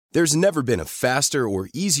There's never been a faster or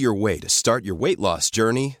easier way to start your weight loss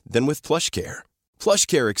journey than with PlushCare.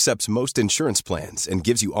 PlushCare accepts most insurance plans and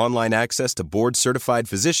gives you online access to board-certified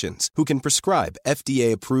physicians who can prescribe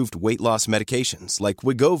FDA-approved weight loss medications like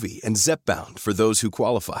Wegovy and Zepbound for those who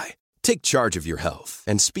qualify. Take charge of your health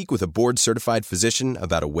and speak with a board-certified physician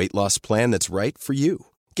about a weight loss plan that's right for you.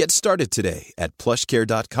 Get started today at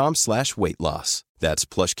plushcare.com/weight-loss. That's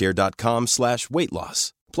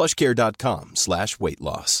plushcare.com/weight-loss.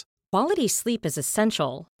 plushcare.com/weight-loss. Quality sleep is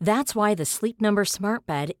essential. That's why the Sleep Number Smart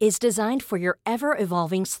Bed is designed for your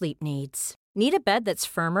ever-evolving sleep needs. Need a bed that's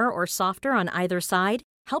firmer or softer on either side?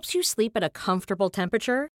 Helps you sleep at a comfortable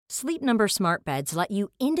temperature? Sleep Number Smart Beds let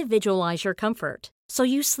you individualize your comfort, so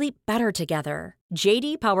you sleep better together.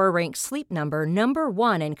 J.D. Power ranks Sleep Number number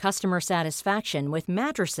 1 in customer satisfaction with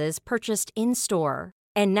mattresses purchased in-store.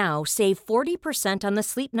 And now, save 40% on the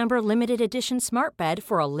Sleep Number Limited Edition Smart Bed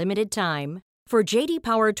for a limited time. For J.D.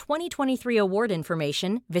 Power 2023 award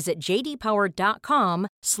information, visit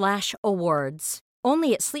jdpower.com/awards.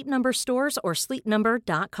 Only at Sleep Number stores or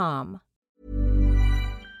sleepnumber.com.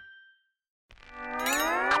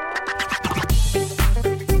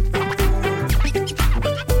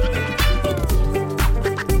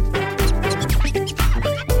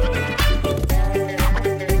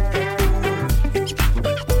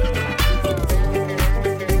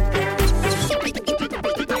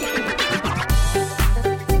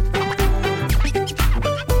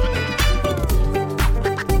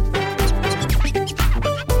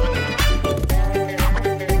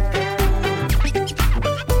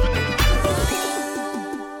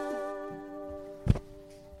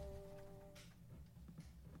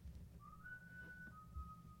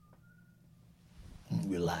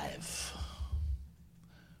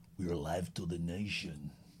 We're live to the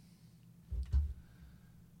nation.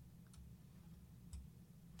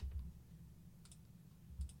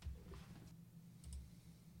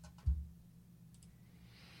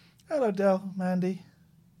 Hello, Del, Mandy,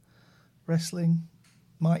 wrestling,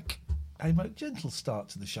 Mike. Hey, Mike, gentle start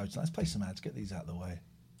to the show tonight. Let's play some ads, get these out of the way.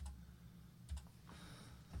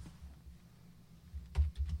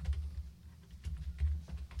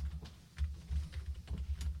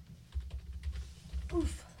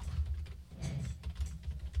 Oof.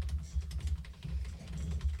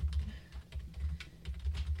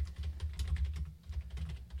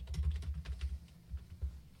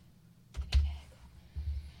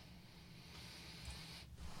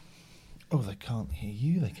 Oh, they can't hear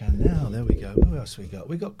you. They can now. There we go. Who else we got?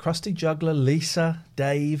 We got Krusty Juggler, Lisa,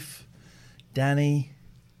 Dave, Danny,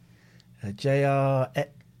 JKRX,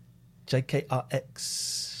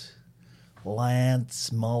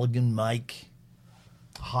 Lance, Mulligan, Mike.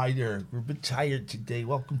 Hi there. We're a bit tired today.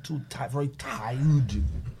 Welcome to very tired.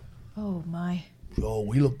 Oh, my. Oh,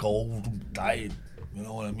 we look old and tired. You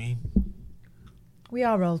know what I mean? We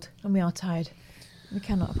are old and we are tired. We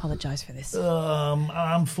cannot apologise for this.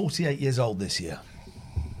 I'm 48 years old this year.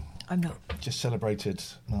 I'm not. Just celebrated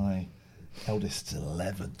my eldest's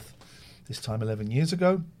 11th. This time 11 years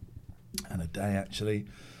ago. And a day, actually.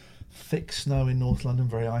 Thick snow in North London,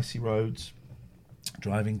 very icy roads.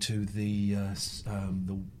 Driving to the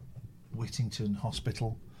Whittington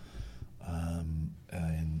Hospital in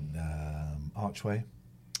Archway.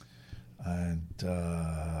 And,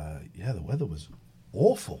 the weather was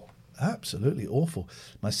awful. Absolutely awful.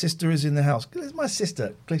 My sister is in the house. There's my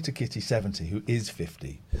sister, Glitter Kitty 70, who is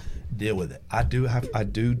 50. Deal with it. I do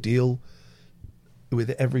deal with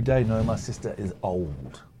it every day, knowing my sister is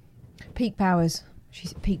old. Peak powers.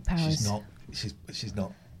 She's at peak powers. She's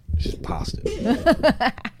not. She's past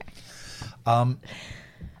it.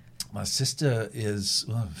 My sister is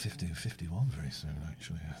 51 very soon,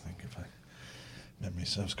 actually, I think, if memory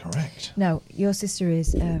serves correct. No, your sister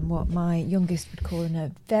is what my youngest would call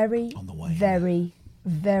a very, on the way. very,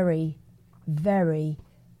 very, very,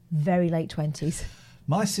 very late 20s.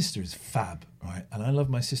 My sister is fab, right? And I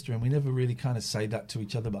love my sister, and we never really kind of say that to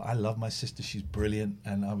each other, but I love my sister. She's brilliant,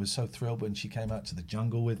 and I was so thrilled when she came out to the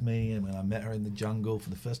jungle with me, and when I met her in the jungle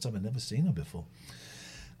for the first time. I'd never seen her before.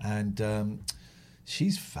 And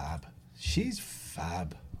she's fab. She's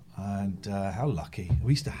fab. And how lucky.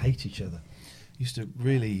 We used to hate each other. Used to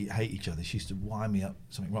really hate each other. She used to wind me up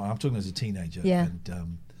something wrong. I'm talking as a teenager. Yeah.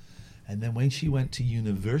 And then when she went to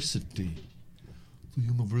university, we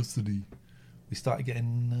started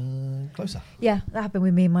getting closer. Yeah, that happened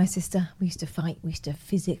with me and my sister. We used to fight. We used to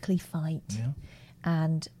physically fight. Yeah.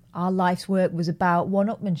 And our life's work was about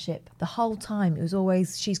one-upmanship the whole time. It was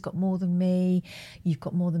always, she's got more than me, you've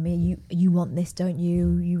got more than me, you want this, don't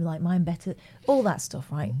you? You like mine better. All that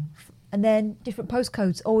stuff, right? Mm-hmm. And then different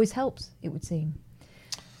postcodes always helps, it would seem.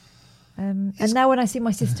 And now when I see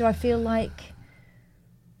my sister, I feel like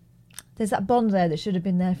there's that bond there that should have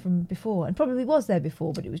been there from before, and probably was there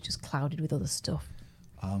before, but it was just clouded with other stuff.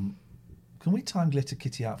 Can we time Glitter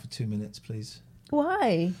Kitty out for 2 minutes, please?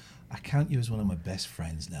 Why? I count you as one of my best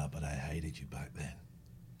friends now, but I hated you back then.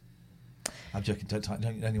 I'm joking.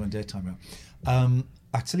 Don't anyone dare time me out.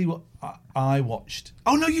 I tell you what, I watched.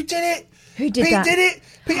 Oh no, you did it! Who did Pete that? Pete did it!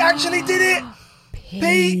 Pete actually did it!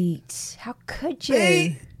 Pete, how could you?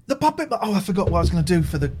 Pete, the puppet. Oh, I forgot what I was going to do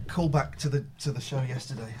for the callback to the show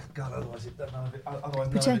yesterday. God, otherwise none of it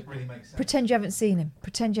really makes sense. Pretend you haven't seen him.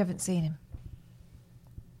 Pretend you haven't seen him.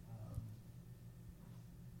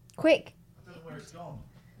 Quick. I don't know where it's gone.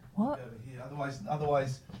 What? Over here.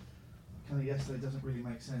 Otherwise, kind of yesterday doesn't really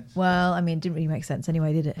make sense. Well, I mean, it didn't really make sense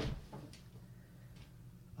anyway, did it?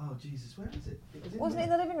 Oh Jesus, where is it? Wasn't it in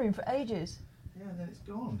the living room for ages? Yeah, and then it's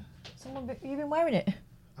gone. You've been wearing it?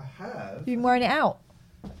 I have. You've been wearing it out?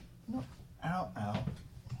 Not out.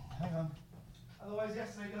 Hang on. Otherwise,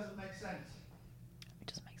 yesterday doesn't make sense. It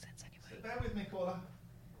doesn't make sense anyway. So bear with me, caller.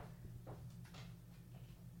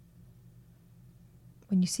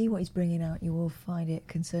 When you see what he's bringing out, you will find it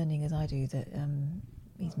concerning, as I do, that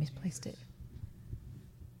he's misplaced it.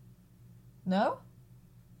 No?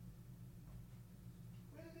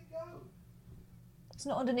 Where did it go? It's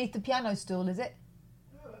not underneath the piano stool, is it?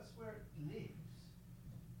 No, that's where it lives.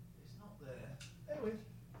 It's not there. Bear with.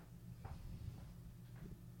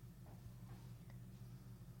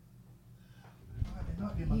 It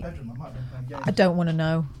might be in my bedroom. I might have been playing games. I don't want to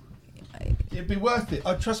know. It'd be worth it.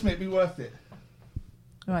 Oh, trust me, it'd be worth it.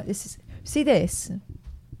 All right, this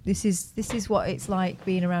is what it's like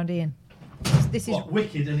being around Ian. This is What,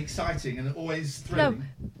 wicked and exciting and always thrilling.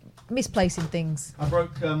 No, misplacing things. I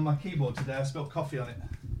broke my keyboard today. I spilled coffee on it.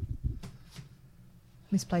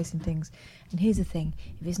 Misplacing things. And here's the thing: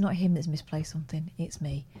 if it's not him that's misplaced something, it's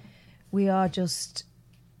me. We are just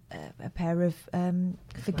a pair of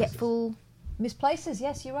forgetful misplacers.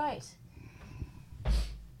 Yes, you're right.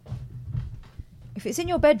 If it's in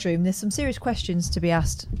your bedroom, there's some serious questions to be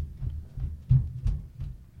asked.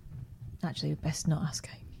 Actually, best not ask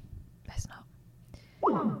him. Best not.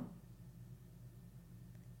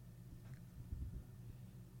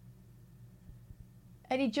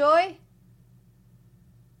 Any joy?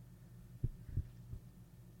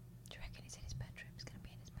 Do you reckon he's in his bedroom? It's going to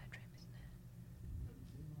be in his bedroom, isn't it?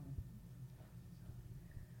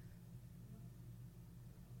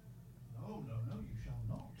 No, you shall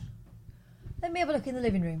not. Let me have a look in the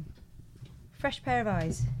living room. Fresh pair of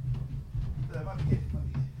eyes. There, might be here.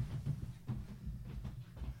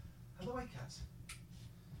 Hello, white cats.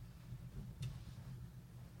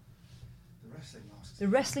 The wrestling masks. The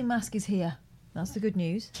wrestling mask is here. That's the good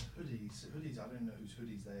news. Hoodies. I don't know whose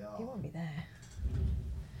hoodies they are. He won't be there.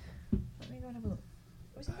 Let me go and have a look.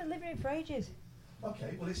 It was in the living room for ages.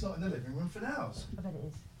 Okay, well, it's not in the living room for now. I bet it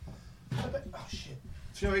is. Oh, shit.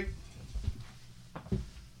 Shall we?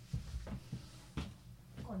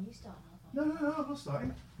 Go on, you start. No, I'm not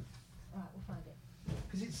starting. Right, we'll find it.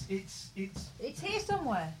 Because It's here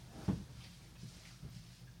somewhere.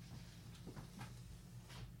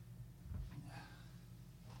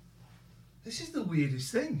 This is the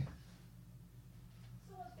weirdest thing.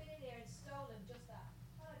 Someone's been in here and stolen just that.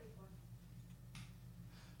 Hello, big boy.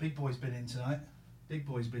 Big boy's been in tonight. Big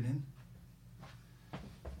boy's been in.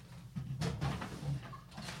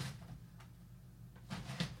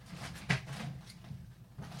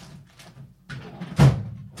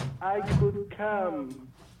 I could come.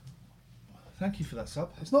 Thank you for that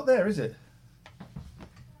sub. It's not there, is it?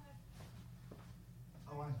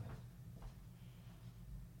 Oh, I know.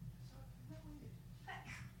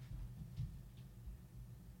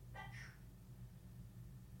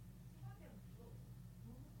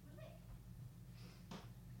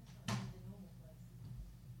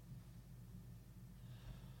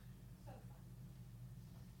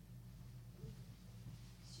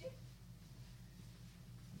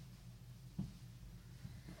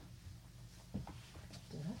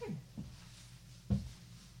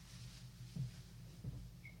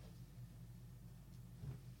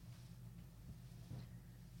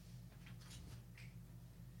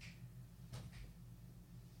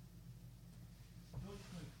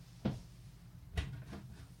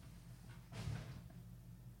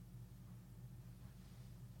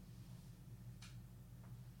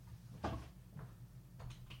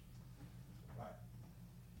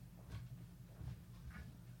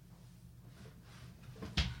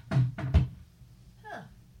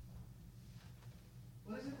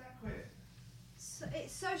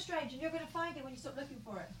 It's so strange, and you're going to find it when you stop looking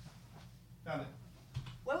for it. Found it.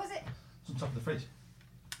 Where was it? It's on top of the fridge.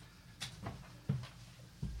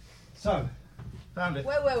 So, found it.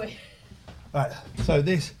 Where were we? Right, so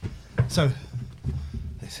this. There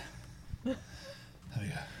we go.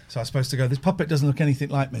 So I was supposed to go, this puppet doesn't look anything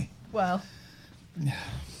like me. Well, Yeah.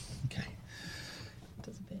 Okay.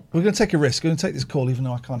 does a bit. We're going to take a risk. We're going to take this call, even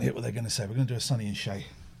though I can't hear what they're going to say. We're going to do a Sonny and Shay.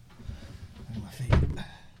 On my feet.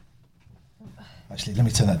 Actually, let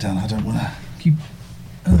me turn that down. I don't want to keep.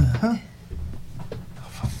 Oh,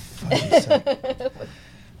 for fuck's sake.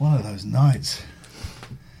 One of those nights.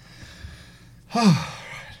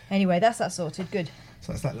 Anyway, that's that sorted. Good.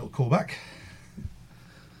 So that's that little callback.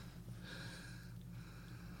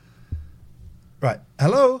 Right.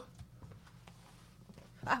 Hello?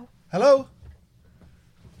 Ow. Hello?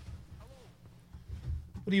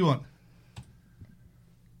 What do you want?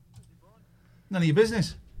 None of your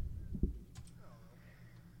business.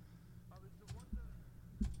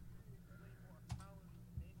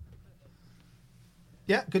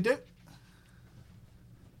 Yeah, could do.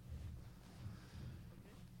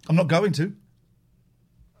 I'm not going to.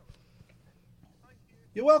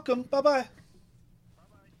 You're welcome. Bye-bye.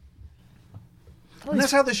 Oh, And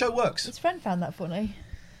that's how the show works. his friend found that funny.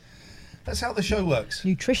 That's how the show works.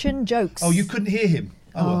 Nutrition jokes. Oh, you couldn't hear him?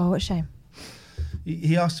 Oh, well. what a shame.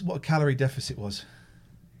 He asked what a calorie deficit was.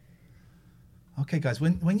 Okay, guys,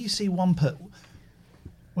 when you see one person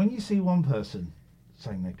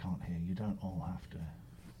saying they can't hear, you don't all have to.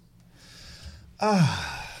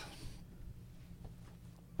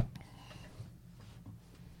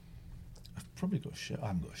 I've probably got a shirt. I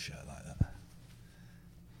haven't got a shirt like that.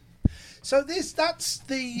 So that's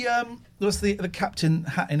the captain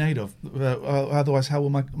hat in aid of. Otherwise, how will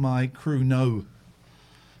my crew know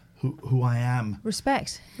who I am?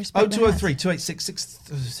 Respect. Oh, Respect. 0203 2866.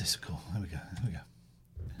 This is cool. There we go.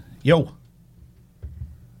 Yo.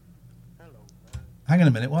 Hello. Hang on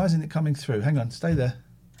a minute. Why isn't it coming through? Hang on. Stay there.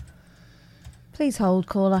 Please hold,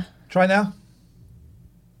 caller. Try now.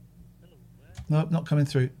 Nope, not coming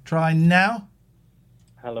through. Try now.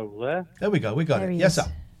 Hello there. There we go. We got There it. he Yes, is.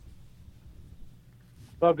 sir.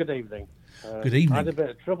 Well, good evening. Good evening. I had a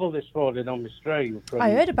bit of trouble this morning on my stream from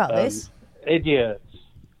I heard about this. idiots.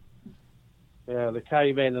 Yeah, they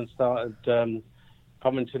came in and started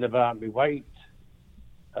commenting about my weight,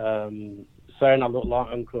 saying I look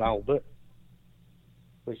like Uncle Albert,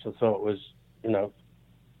 which I thought was, that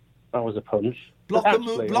was a punch. Block and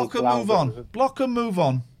move Uncle Albert on. was a- Block and move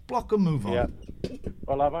on. Block and move on. Yeah.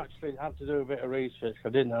 Well, I've actually had to do a bit of research. I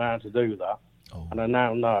didn't know how to do that, Oh. and I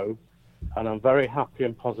now know, and I'm very happy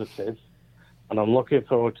and positive, and I'm looking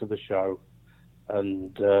forward to the show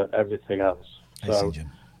and everything else. I see,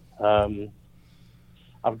 Jim.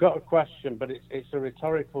 I've got a question, but it's a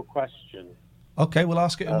rhetorical question. Okay, we'll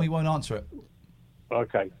ask it and we won't answer it.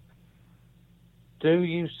 Okay. Do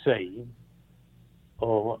you see,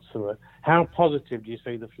 or what's the word? How positive do you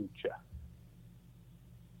see the future?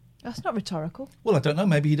 That's not rhetorical. Well, I don't know.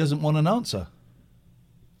 Maybe he doesn't want an answer.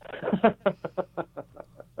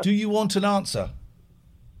 Do you want an answer?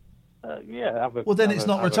 Yeah. Well, then it's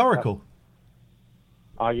not rhetorical.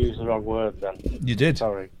 I used the wrong word then. You did.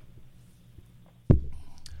 Sorry.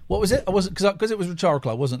 What was it? I wasn't because it was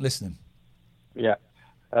rhetorical. I wasn't listening. Yeah.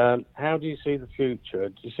 How do you see the future?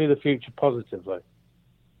 Do you see the future positively?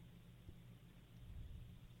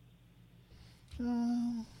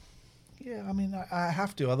 Yeah, I mean, I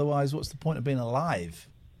have to. Otherwise, what's the point of being alive?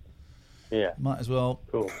 Yeah. Might as well.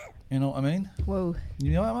 Cool. You know what I mean? Whoa.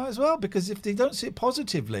 You know, I might as well, because if they don't see it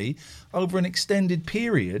positively over an extended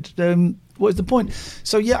period, then what's the point?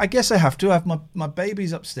 So, yeah, I guess I have to. I have my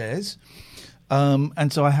babies upstairs,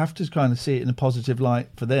 and so I have to kind of see it in a positive light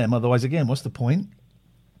for them. Otherwise, again, what's the point?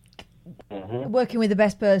 Working with the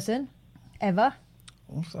best person ever.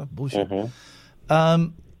 What's that bullshit?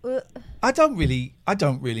 I don't really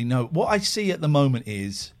know. What I see at the moment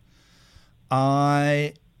is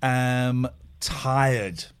I am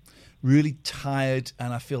tired. Really tired,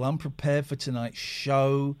 and I feel unprepared for tonight's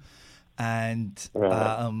show. And Is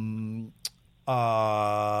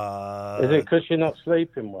it because you're not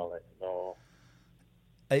sleeping well? Or?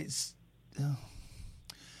 It's.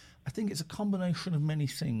 I think it's a combination of many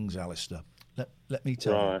things, Alistair. Let me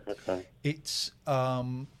tell you. Right. Okay. It's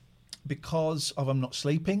because of I'm not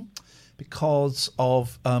sleeping, because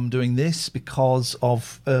of doing this, because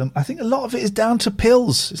of I think a lot of it is down to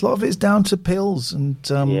pills. A lot of it is down to pills and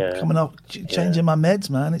coming up, changing my meds,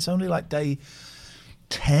 man. It's only like day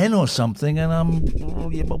 10 or something, and I'm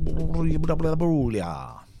you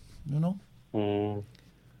know.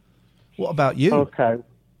 What about you? Okay.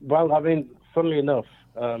 Well, I mean, funnily enough,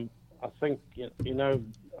 I think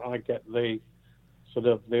I get the sort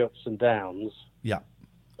of the ups and downs. Yeah.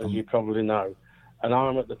 As you probably know. and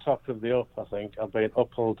I'm at the top of the up, I think. I've been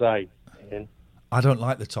up all day, Ian. I don't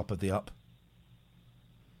like the top of the up.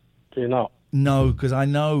 Do you not? No, because I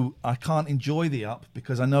know I can't enjoy the up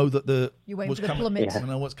because I know that You're waiting for the plummet. I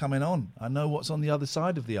know what's coming on. I know what's on the other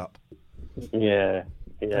side of the up. Yeah,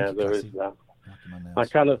 there is that. I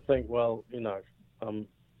kind of think, well, you know,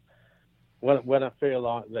 when I feel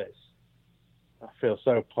like this, I feel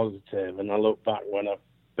so positive, and I look back when I've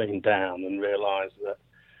been down and realise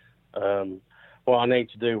that what I need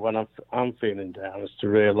to do when I'm feeling down is to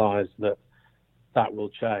realise that will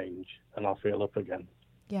change and I'll feel up again.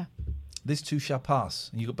 Yeah. This too shall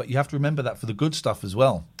pass. But you have to remember that for the good stuff as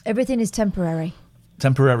well. Everything is temporary.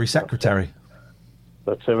 Temporary secretary.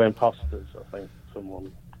 The two imposters, I think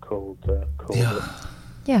someone called it.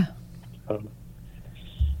 Yeah.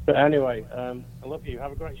 But anyway, I love you.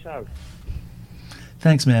 Have a great show.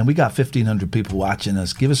 Thanks, man. We got 1,500 people watching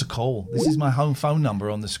us. Give us a call. This is my home phone number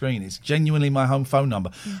on the screen. It's genuinely my home phone number.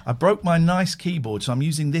 Yeah. I broke my nice keyboard, so I'm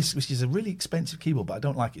using this, which is a really expensive keyboard, but I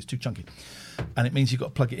don't like it. It's too chunky. And it means you've got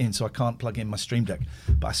to plug it in, so I can't plug in my Stream Deck.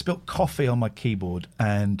 But I spilt coffee on my keyboard,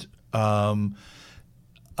 and I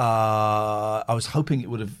was hoping it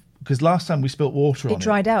would have... Because last time we spilt water on it... It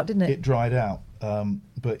dried out, didn't it? It dried out.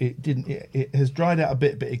 But it didn't. It has dried out a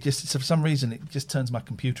bit, but it just, for some reason, it just turns my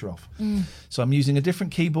computer off. So I'm using a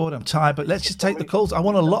different keyboard. I'm tired, but let's just take the calls. I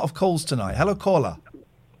want a lot of calls tonight. Hello, caller.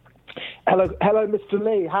 Hello, Mr.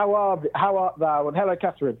 Lee. How art thou? And hello,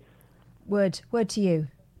 Catherine. Word to you.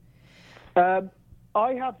 I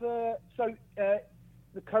have the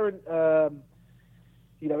current.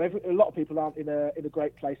 You know, a lot of people aren't in a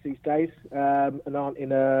great place these days, and aren't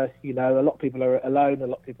in a. You know, a lot of people are alone. A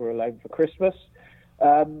lot of people are alone for Christmas.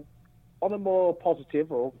 On a more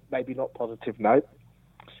positive, or maybe not positive note.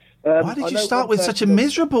 Why did you start with such a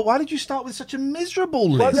miserable? Why did you start with such a miserable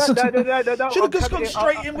list? No. Should have just gone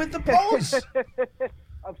straight in with the pause.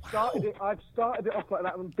 I've started it off like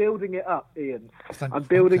that. I'm building it up, Ian. I'm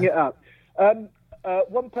building it up.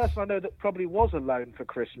 One person I know that probably was alone for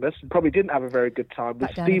Christmas and probably didn't have a very good time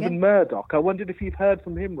was Stephen Murdoch. I wondered if you've heard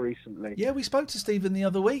from him recently. Yeah, we spoke to Stephen the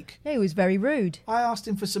other week. Yeah, he was very rude. I asked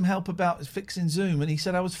him for some help about fixing Zoom, and he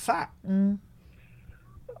said I was fat.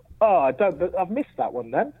 Oh, I've missed that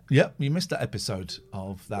one then. Yep, you missed that episode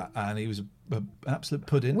of that, and he was an absolute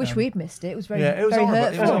pudding. Wish we'd missed it. It was very, it was very horrible.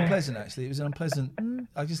 hurtful. It was unpleasant, actually. It was unpleasant.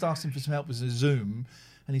 I just asked him for some help with Zoom,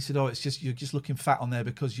 and he said, "Oh, it's just you're just looking fat on there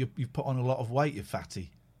because you've put on a lot of weight, you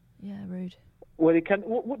fatty." Yeah, rude. Well, he can.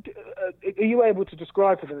 What are you able to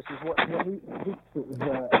describe to the listeners what his sort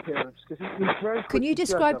of appearance? Because he's very. Can you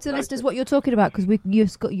describe to the listeners what you're talking about? Because you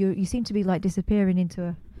seem to be like disappearing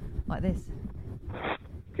into like this.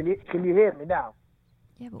 Can you hear me now?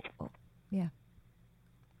 Yeah, but yeah.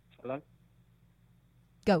 Hello.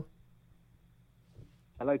 Go.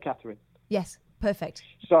 Hello, Catherine. Yes, perfect.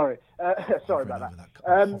 Sorry about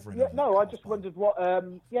that. No, I just wondered what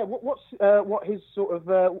his sort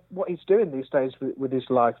of what he's doing these days with his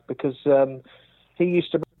life, because he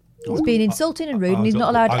used to. He's been insulting and rude, and he's not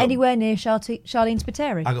allowed anywhere near Charlene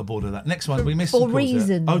Spiteri. I got bored of that. Next one, we missed for some calls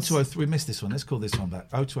reasons. 0203, we missed this one. Let's call this one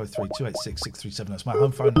back. 0203 286 637. That's my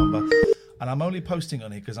home phone number, and I'm only posting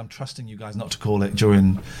on it because I'm trusting you guys not to call it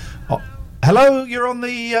during. Hello, you're on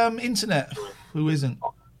the internet. Who isn't?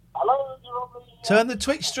 Turn the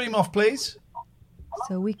Twitch stream off, please.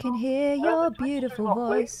 So we can hear your beautiful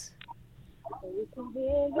voice.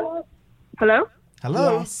 Hello?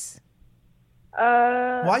 Hello? Yes.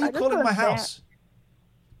 Why are you calling my house?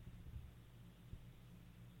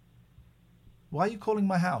 Why are you calling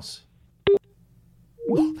my house?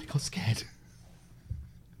 Oh, they got scared.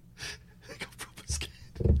 They got proper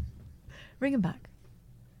scared. Ring them back.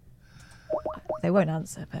 They won't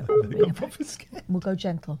answer, but They got proper scared. we'll go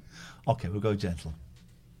gentle. Okay, we'll go gentle.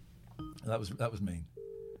 That was mean.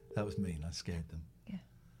 That was mean. I scared them. Yeah.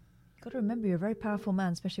 Got to remember, you're a very powerful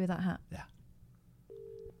man, especially with that hat. Yeah.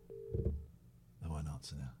 They won't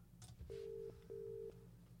answer now.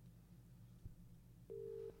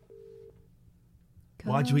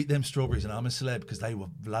 Why'd you eat them strawberries and I'm a celeb? Because they were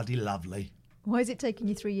bloody lovely. Why is it taking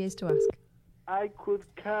you 3 years to ask? I could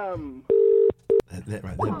come. They're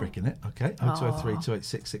bricking it. Okay. 0203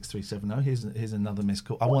 286 6370. Here's another missed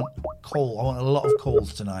call. I want a lot of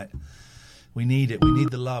calls tonight. We need it. We need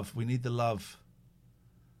the love. We need the love.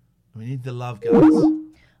 We need the love, guys.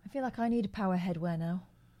 I feel like I need a power headwear now.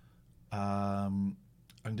 I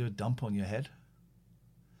can do a dump on your head.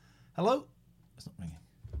 Hello? It's not ringing.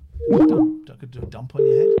 I could do a dump on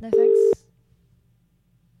your head. No thanks.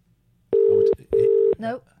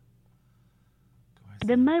 No.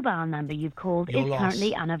 The mobile number you've called is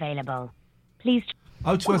currently unavailable. Please.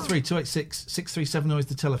 0203 286 637 is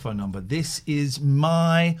the telephone number. This is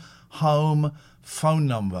my home phone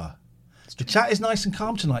number. The chat is nice and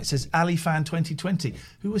calm tonight, says Ali Fan 2020,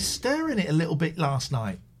 who was stirring it a little bit last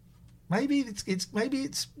night. Maybe it's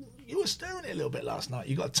you were stirring it a little bit last night.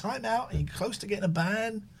 You got a timeout and you're close to getting a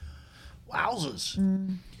ban. Wowzers.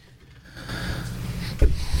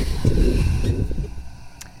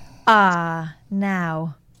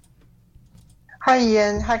 Now. Hi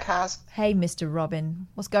Ian, hi Kaz. Hey, Mr. Robin.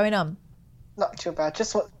 What's going on? Not too bad.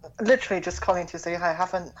 Literally just calling to say hi.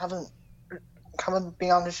 Haven't been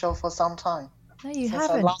on the show for some time. No, you since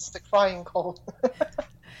haven't. I lost the crying call.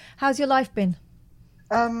 How's your life been?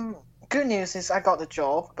 Good news is I got the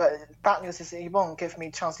job, but bad news is it won't give me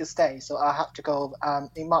a chance to stay, so I have to go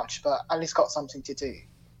in March, but at least got something to do.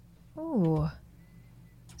 Oh.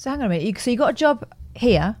 So hang on a minute. So you got a job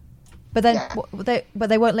here, but then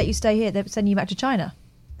they won't let you stay here. They're sending you back to China.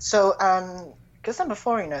 So, because I'm a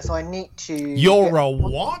foreigner, so I need to... You're a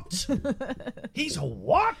what? He's a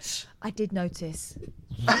what? I did notice.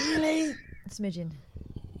 Really? Smidgen.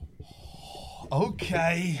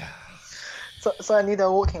 Okay. So I need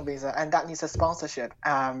a working visa, and that needs a sponsorship.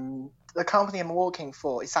 The company I'm working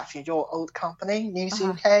for is actually your old company, News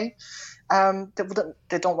UK.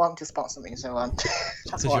 They don't want to sponsor me, so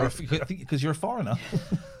that's why. I think because you're a foreigner.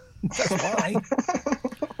 That's why.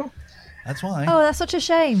 That's why. Oh, that's such a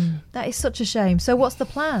shame. That is such a shame. So what's the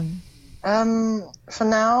plan? For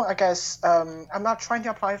now, I guess I'm not trying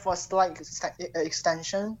to apply for a slight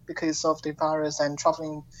extension because of the virus and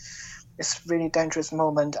traveling. It's a really dangerous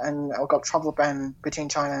moment, and I've got travel ban between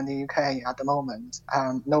China and the UK at the moment.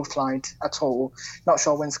 No flight at all. Not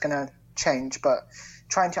sure when it's going to change, but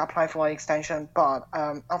trying to apply for an extension. But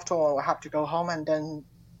after all, I have to go home and then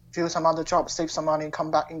do some other job, save some money,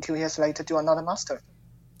 come back in 2 years later, do another master.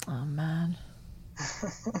 Oh, man.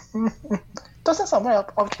 Doesn't sound very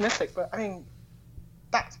optimistic, but I mean,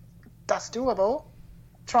 that's doable.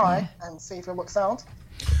 Try and see if it works out.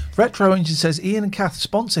 Retro Engine says Ian and Kath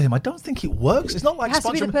sponsor him. I don't think it works. It's not like It has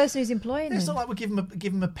to be sponsoring. the person who's employing It's them. not like we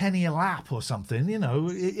give him a penny a lap or something. You know,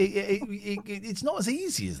 it's not as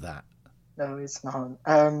easy as that. No, it's not.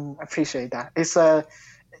 I appreciate that. It's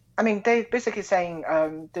I mean, they basically saying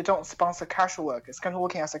they don't sponsor casual work. It's kind of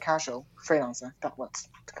working as a casual freelancer. That's what's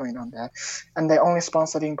going on there, and they only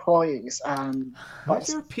sponsor the employees. Why is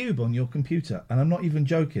there a pube on your computer? And I'm not even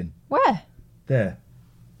joking. Where? There.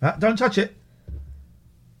 Don't touch it.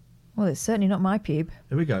 Well, it's certainly not my pube.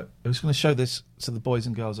 Here we go. I was going to show this to the boys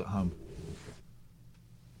and girls at home.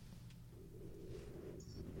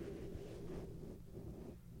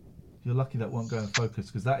 You're lucky that won't go in focus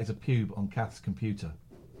because that is a pube on Kath's computer.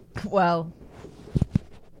 Well,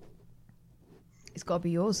 it's got to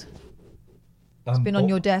be yours. It's been on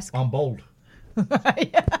your desk. I'm bold. I'm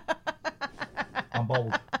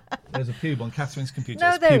bold. There's a pube on Catherine's computer.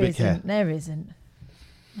 No, It's there pubic isn't. hair. There isn't.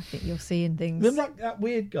 I think you're seeing things. Remember that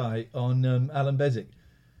weird guy on Alan Bezic?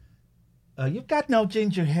 You've got no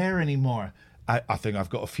ginger hair anymore. I think I've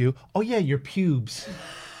got a few. Oh, yeah, your pubes.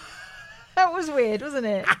 That was weird, wasn't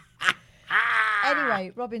it?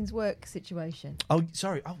 Anyway, Robin's work situation. Oh,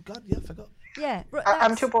 sorry. Oh, God, yeah, I forgot. Yeah.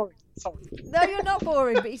 I'm too boring. Sorry. No, you're not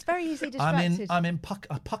boring, but he's very easily distracted. I'm in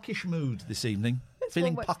a puckish mood this evening.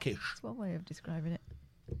 Feeling puckish. That's one way of describing it.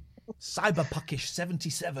 Cyber puckish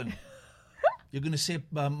 77. You're going to see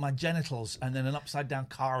my genitals, and then an upside-down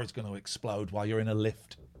car is going to explode while you're in a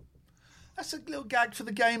lift. That's a little gag for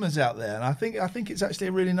the gamers out there, and I think it's actually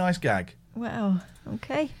a really nice gag. Well,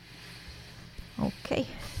 okay.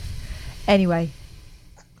 Anyway,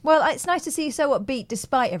 well, it's nice to see you so upbeat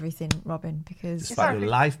despite everything, Robin, because... Despite your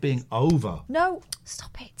life being over. No,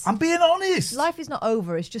 stop it. I'm being honest. Life is not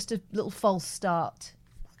over, it's just a little false start.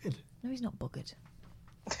 Buggered. No, he's not buggered.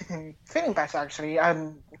 Feeling better, actually,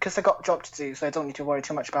 because I got a job to do, so I don't need to worry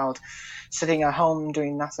too much about sitting at home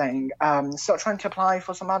doing nothing. So trying to apply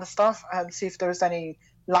for some other stuff and see if there's any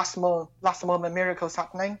last moment miracles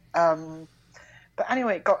happening. But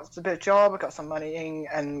anyway, got a bit of job, got some money in,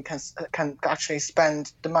 and can actually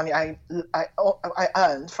spend the money I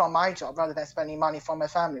earned from my job rather than spending money from my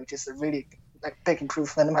family, which is a really big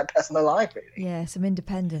improvement in my personal life, really. Yeah, some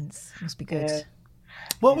independence must be good. Yeah.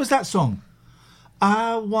 What was that song?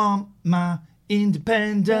 I want my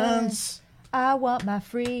independence. I want my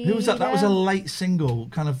freedom. Who was that? That was a late single,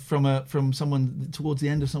 kind of from someone towards the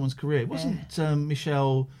end of someone's career. It wasn't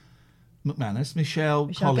Michelle McManus,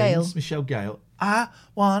 Michelle Collins, Gale. Michelle Gale.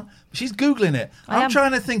 She's Googling it. I'm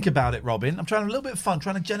trying to think about it, Robin. I'm trying a little bit of fun,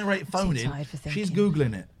 trying to generate phone in. She's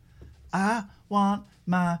Googling it. I want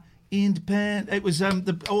my independence. It was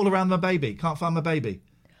All Around My Baby. Can't Find My Baby.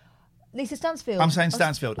 Lisa Stansfield. I'm saying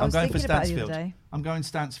Stansfield. I I'm was going for thinking about it the other Stansfield. day. I'm going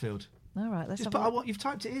Stansfield. All right, let's Just have put. a look. You've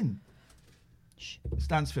typed it in. Shh.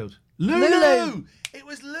 Stansfield. Lulu. Lulu. It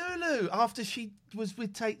was Lulu after she was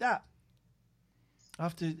with Take That.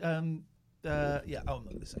 After yeah. Oh, I'm not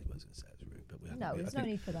going to say what I was going to say. It was rude, but No, there's no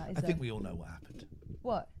need for that, is I there? think we all know what happened.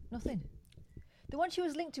 What? Nothing. The one she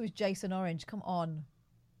was linked to was Jason Orange. Come on.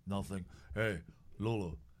 Nothing. Hey,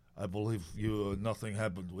 Lulu, I believe you. Nothing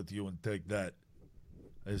happened with you and Take That.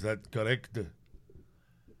 Is that correct?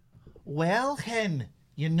 Well, Hen,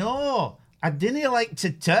 I didn't like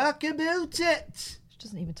to talk about it. She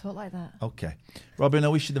doesn't even talk like that. Okay. Robin, I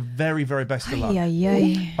wish you the very, very best of luck. Ay,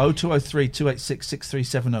 ay, ay. 0203 286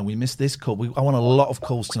 6370. We missed this call. I want a lot of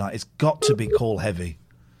calls tonight. It's got to be call heavy.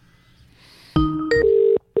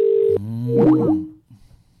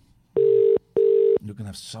 You're going to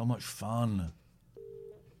have so much fun.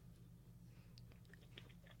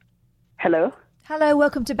 Hello? Hello,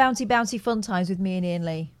 welcome to Bouncy Bouncy Fun Times with me and Ian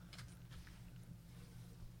Lee.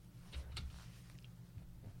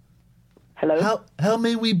 Hello? How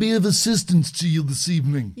may we be of assistance to you this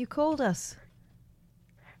evening? You called us.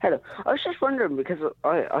 Hello. I was just wondering because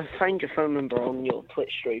I found your phone number on your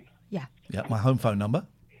Twitch stream. Yeah. Yeah, my home phone number.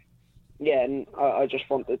 Yeah, and I just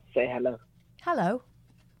wanted to say hello. Hello.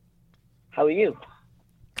 How are you?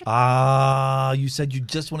 You said you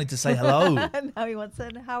just wanted to say hello. Now he wants to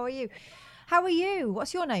know, how are you? How are you?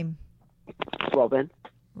 What's your name? Robin.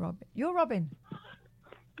 Robin. You're Robin.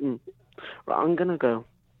 Right, I'm going to go.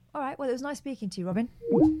 All right, well, it was nice speaking to you, Robin.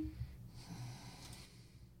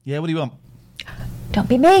 Yeah, what do you want? Don't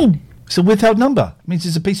be mean. It's a withheld number. It means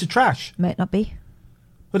it's a piece of trash. Might not be.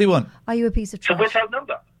 What do you want? Are you a piece of trash?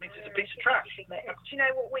 number. Means it's a piece of trash. Do you know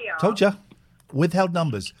what we are? Told ya. Withheld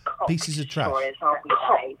numbers. Pieces of trash. Destroyers, aren't we,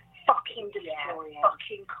 Dave? Fucking destroyers.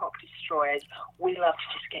 Fucking cock destroyers. We love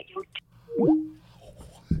to just get your...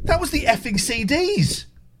 That was the effing CDs.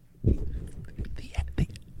 The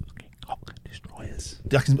cock destroyers.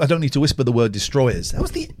 I don't need to whisper the word destroyers. That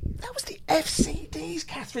was the FCDs,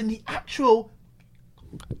 Catherine. The actual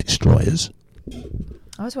destroyers.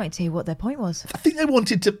 I was waiting to hear what their point was. I think they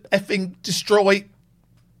wanted to effing destroy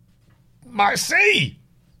my sea.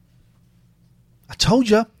 I told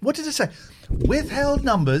you. What did I say? Withheld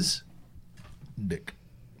numbers. Nick.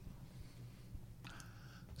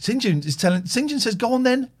 St. John says, go on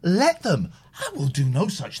then, let them. I will do no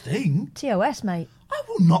such thing. TOS, mate. I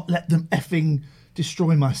will not let them effing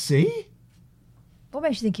destroy my sea. What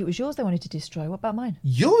makes you think it was yours they wanted to destroy? What about mine?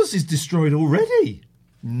 Yours is destroyed already.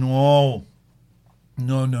 No.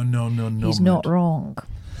 No. He's not wrong.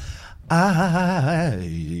 But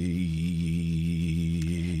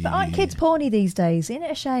aren't kids porny these days? Isn't it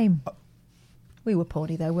a shame? We were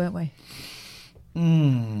porny though, weren't we?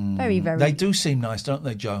 Very, very. They do seem nice, don't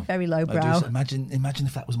they, Joe? Very lowbrow. Imagine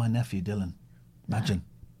if that was my nephew, Dylan. Imagine.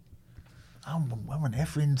 I'm an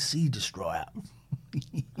effing sea destroyer.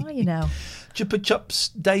 Are you now? Chupa Chups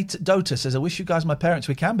Dota says, I wish you guys my parents.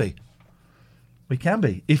 We can be. We can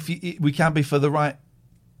be. We can be for the right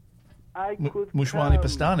Mushwani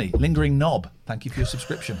Pastani. Lingering knob. Thank you for your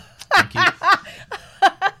subscription. Thank you.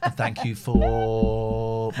 And thank you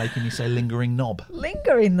for making me say lingering knob.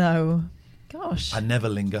 Lingering though. Gosh. I never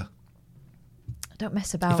linger. Don't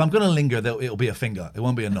mess about. If I'm going to linger, it'll be a finger. It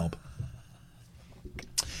won't be a knob.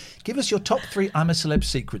 Give us your top 3 I'm a Celeb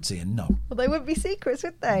secrets, Ian. No. Well, they wouldn't be secrets,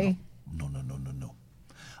 would they? No.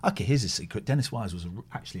 Okay, here's a secret. Dennis Wise was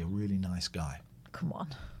actually a really nice guy. Come on.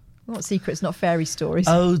 We want secrets, not fairy stories.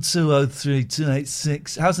 0203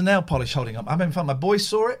 286. How's the nail polish holding up? I'm having fun. My boys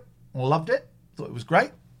saw it. Loved it. Thought it was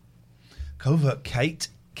great. Covert Kate.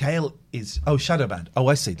 Kale is... Oh, Shadowband. Oh,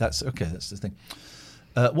 I see. That's the thing.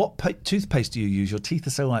 What toothpaste do you use? Your teeth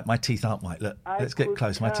are so white. My teeth aren't white. Look, let's get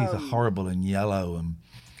close. My teeth are horrible and yellow. And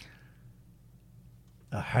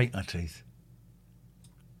I hate my teeth.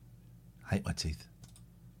 Hate my teeth.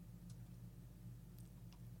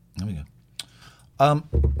 There we go.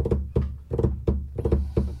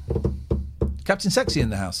 Captain Sexy in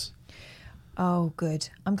the house. Oh, good.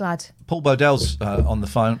 I'm glad. Paul Bodell's on the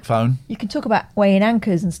phone. You can talk about weighing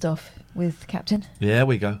anchors and stuff with Captain. There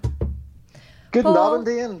we go. Good Paul.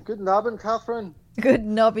 nobbin, Ian. Good nobbin, Catherine. Good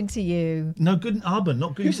nobbing to you. No, good nobbin,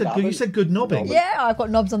 not good. You said good nobbing. Yeah, I've got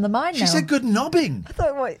knobs on the mind now. She said good nobbing. I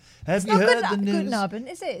thought, what? Have It's you not heard good, the news? Good nobbing,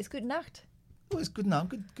 is it? It's good nacht. Oh, it's good now.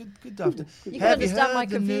 Good after. You can Have understand heard my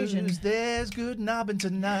the confusion. news? There's good nobbing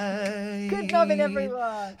tonight. Good nobbing,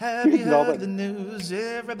 everyone. Have you heard the news?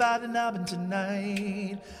 Everybody nobbing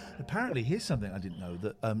tonight. Apparently, here's something I didn't know,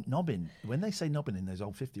 that nobbing, when they say nobbing in those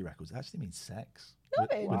old 50 records, it actually means sex.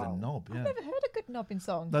 Nobbing? With a knob, yeah. I've never heard a good nobbing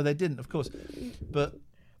song. No, they didn't, of course. But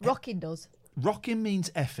Rocking does. Rocking means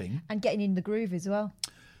effing. And getting in the groove as well.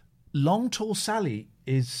 Long Tall Sally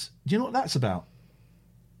is... Do you know what that's about?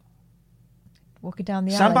 Walking down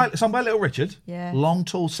the alley. Sung by Little Richard. Yeah. Long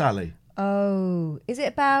Tall Sally. Oh, is it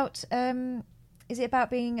about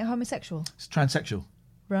being a homosexual? It's transsexual.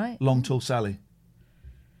 Right. Long Tall Sally.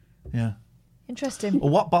 Yeah. Interesting. Well,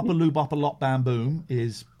 what bopper loo bopper lop bam boom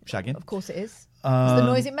is shagging. Of course it is. It's the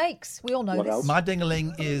noise it makes. We all know this. My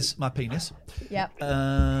ding-a-ling is my penis. Yeah.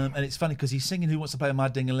 And it's funny because he's singing "Who Wants to Play My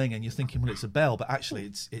Ding-a-ling," and you're thinking, well, it's a bell, but actually,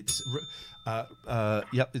 it's a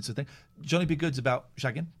thing. Johnny B. Good's about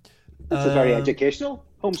shagging. It's a very educational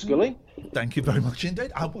homeschooling. Thank you very much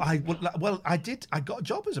indeed. I got a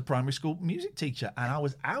job as a primary school music teacher, and I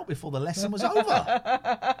was out before the lesson was over.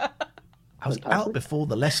 I was out before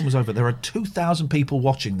the lesson was over. There are 2,000 people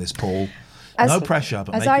watching this, Paul. No pressure,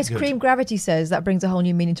 but as make Ice it good. Cream Gravity says, that brings a whole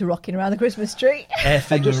new meaning to rocking around the Christmas tree.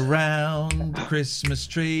 Effing around the Christmas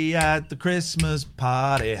tree at the Christmas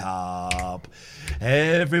party hop.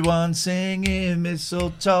 Everyone singing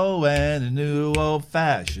mistletoe and a new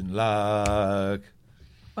old-fashioned lark.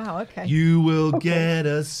 Wow, okay. You will get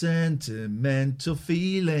a sentimental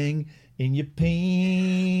feeling in your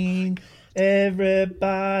peen.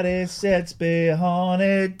 Everybody sits behind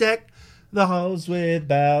a deck. The halls with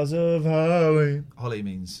boughs of holly. Holly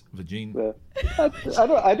means vagina.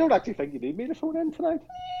 I don't actually think you need me to phone in tonight.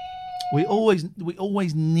 We always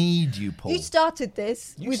need you, Paul. You started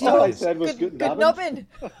this with All your I said was good good nobbin.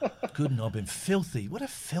 Good nobbin. Filthy. What a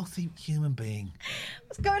filthy human being.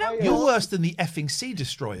 What's going on? You're worse than the effing sea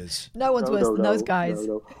destroyers. No one's worse than those guys.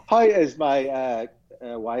 No. How is my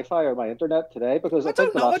Wi-Fi or my internet today? Because I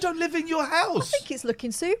don't know. I don't live in your house. I think it's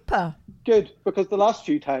looking super. Good, because the last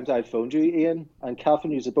few times I'd phoned you, Ian, and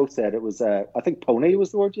Catherine, you both said it was, I think pony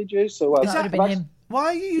was the word you'd used. So Is that been him? Why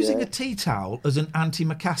are you using a tea towel as an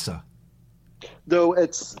anti-macassar? Though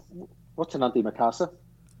what's an anti-macassar?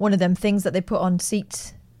 One of them things that they put on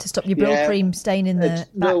seats to stop your brill cream staying in the back.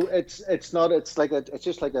 No, it's not. It's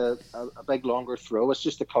just like a big longer throw. It's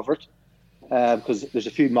just to cover it, because there's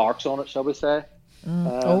a few marks on it, shall we say?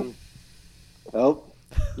 Nothing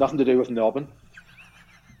to do with knobbing.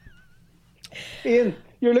 Ian,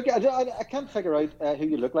 you're looking. I can't figure out who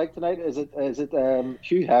you look like tonight. Is it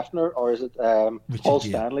Hugh Hefner or is it Paul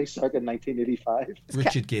Stanley, circa 1985?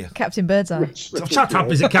 Richard Gere. Captain Birdseye. Shut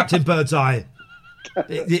up! Is it Captain Birdseye?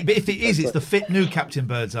 If it is, it's the fit new Captain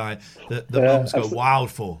Birdseye that the mums go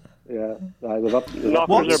wild for. Yeah, I was up.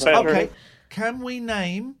 Okay, can we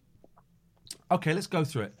name? Okay, let's go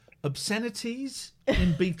through it. Obscenities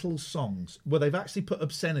in Beatles songs, where they've actually put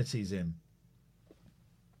obscenities in.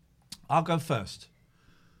 I'll go first.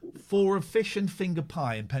 For a fish and finger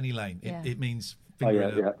pie in Penny Lane. It means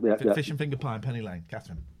fish and finger pie in Penny Lane.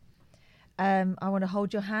 Catherine. I Want to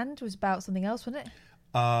Hold Your Hand was about something else, wasn't it?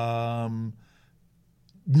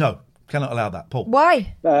 No, cannot allow that. Paul.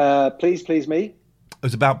 Why? Please me. It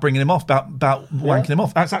was about bringing him off, about wanking him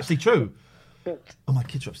off. That's actually true. Oh, my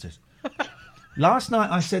kids are upstairs. Last night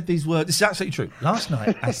I said these words. This is absolutely true. Last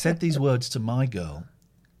night I said these words to my girl.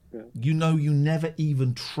 Yeah. You know you never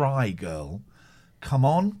even try, girl. Come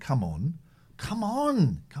on.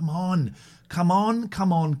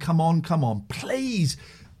 Please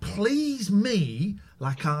me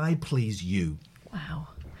like I please you. Wow.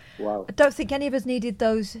 I don't think any of us needed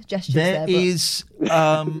those gestures There is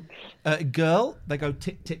a girl, they go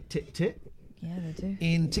tit, tit, tit, tit. Yeah, they do.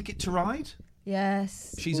 In Ticket to Ride.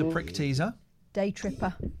 Yes. She's a prick teaser. Day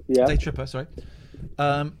Tripper. Yeah. Day Tripper, sorry.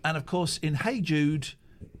 And of course, in Hey Jude,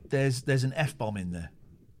 there's an F-bomb in there.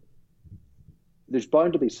 There's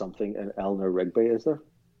bound to be something in Eleanor Rigby, is there?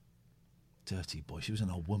 Dirty boy. She was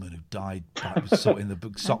an old woman who died sorting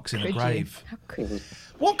the socks in a grave. How could you?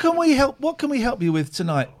 What can we help you with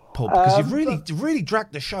tonight, Paul? Because you've really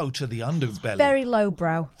dragged the show to the underbelly. Very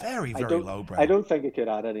lowbrow. Very lowbrow. I don't think I could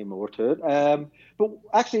add any more to it. But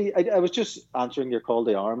actually, I was just answering your call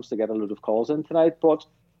to arms to get a load of calls in tonight. But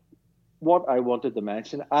what I wanted to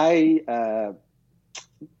mention, New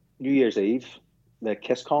Year's Eve, the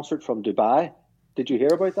Kiss concert from Dubai. Did you hear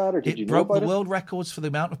about that, or did you know about it? It broke the world records for the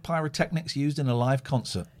amount of pyrotechnics used in a live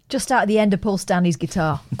concert. Just out at the end of Paul Stanley's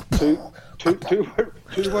guitar. Two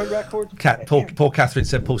world records. Poor Catherine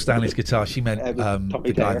said Paul Stanley's guitar. She meant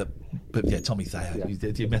the guy Thayer. Tommy Thayer.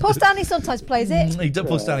 Yeah. Paul Stanley sometimes plays it.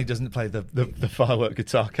 Paul Stanley doesn't play the firework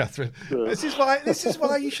guitar, Catherine. Yeah. This is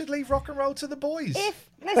why you should leave rock and roll to the boys. You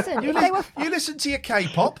listen to your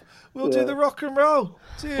K-pop, we'll do the rock and roll.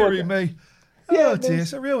 Deary me. Oh dear,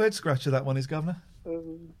 it's a real head scratcher that one is, Governor.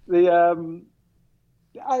 The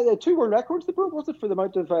 2 world records they broke, was it, for the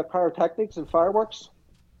amount of pyrotechnics and fireworks?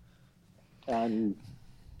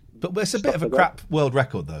 But it's a bit of a crap world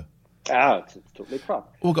record, though. It's totally crap.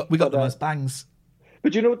 We got the most bangs.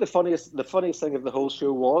 But you know what the funniest thing of the whole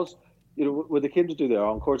show was? You know, when they came to do their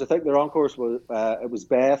encores, I think their encores was it was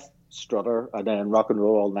Beth, Strutter, and then Rock and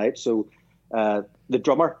Roll All Night. So the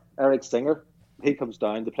drummer, Eric Singer, he comes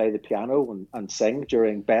down to play the piano and sing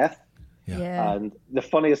during Beth. Yeah. And the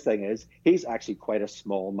funniest thing is, he's actually quite a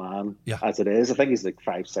small man as it is. I think he's like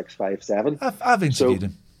 5'6", 5'7". I've interviewed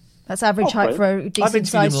him. That's average height for a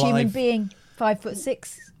decent-sized human live. being.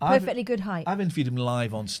 5'6", perfectly good height. I've interviewed him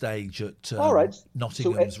live on stage at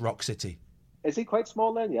Nottingham's Rock City. Is he quite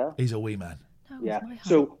small then? Yeah. He's a wee man. Yeah.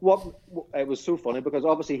 So it was so funny because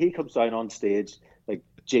obviously he comes down on stage like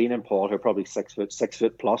Gene and Paul, who are probably 6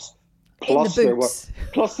 foot plus. Plus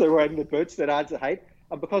they're wearing the boots that adds the height.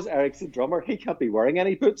 And because Eric's the drummer, he can't be wearing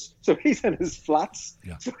any boots, so he's in his flats.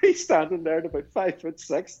 Yeah. So he's standing there at about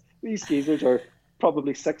 5'6". These geezers are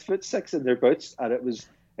probably 6'6" in their boots, and it was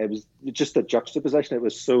just a juxtaposition. It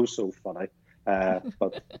was so funny.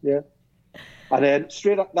 But yeah, and then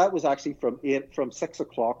straight up, that was actually from 6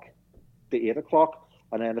 o'clock to 8 o'clock,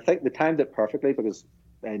 and then I think they timed it perfectly because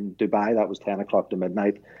in Dubai that was 10 o'clock to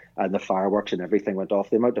midnight, and the fireworks and everything went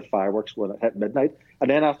off. The amount of fireworks when it hit midnight,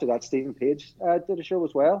 and then after that, Stephen Page did a show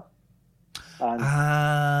as well.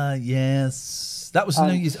 Yes, that was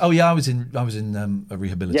New Year's. Oh yeah, I was in a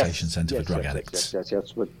rehabilitation centre for drug addicts. Yes.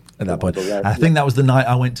 At that point, I think that was the night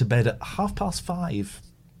I went to bed at 5:30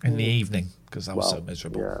 in the evening because I was so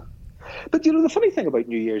miserable. Yeah. But you know, the funny thing about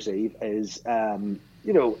New Year's Eve is,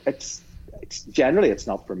 you know, it's generally it's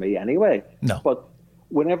not for me anyway. No. But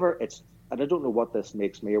whenever it's, and I don't know what this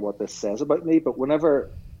makes me or what this says about me, but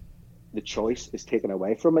whenever the choice is taken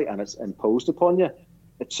away from me and it's imposed upon you,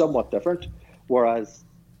 it's somewhat different. Whereas,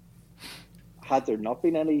 had there not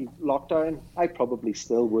been any lockdown, I probably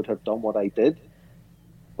still would have done what I did,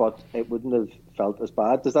 but it wouldn't have felt as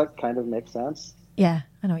bad. Does that kind of make sense? Yeah,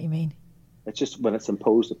 I know what you mean. It's just when it's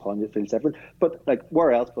imposed upon you, it feels different. But like,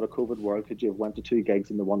 where else but a COVID world could you have went to 2 gigs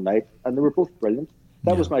in the one night? And they were both brilliant.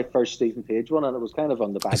 That was my first Stephen Page one, and it was kind of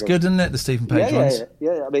on the back. It's good, isn't it, the Stephen Page ones?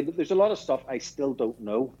 Yeah. I mean, there's a lot of stuff I still don't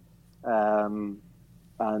know. And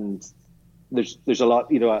there's a lot,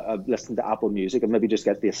 you know, I've listened to Apple Music and maybe just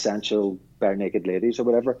get the essential Bare Naked Ladies or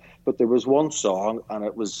whatever. But there was one song and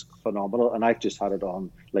it was phenomenal, and I've just had it on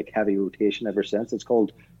like heavy rotation ever since. It's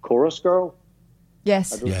called Chorus Girl.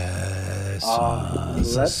 Yes. Yes.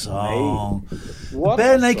 It's a song. What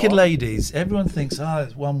Bare a Naked song. Ladies. Everyone thinks,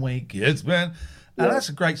 it's 1 week. Yes, man. And that's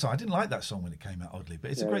a great song. I didn't like that song when it came out, oddly,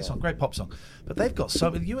 but it's a great song, great pop song. But they've got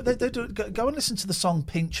so they do. Go and listen to the song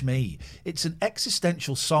 "Pinch Me." It's an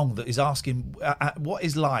existential song that is asking, "What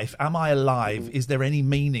is life? Am I alive? Is there any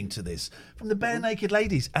meaning to this?" From the Bare Naked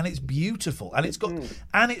Ladies, and it's beautiful, and it's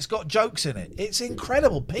got jokes in it. It's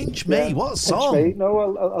incredible. Pinch Me, what a song! Pinch Me.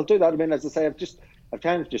 No, I'll do that. I mean, as I say, I've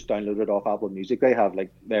kind of just downloaded off Apple Music. They have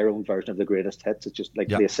like their own version of the greatest hits. It's just like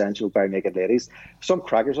the essential Bare Naked Ladies. Some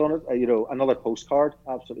crackers on it. You know, Another Postcard,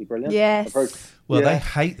 absolutely brilliant. Yes. I've heard, they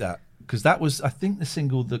hate that because that was, I think, the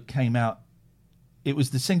single that came out. It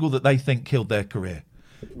was the single that they think killed their career.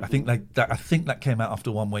 I think that came out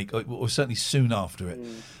after 1 week, or certainly soon after it.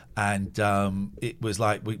 And it was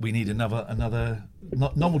like, we need another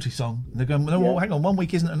novelty song. And they're going, no, hang on, 1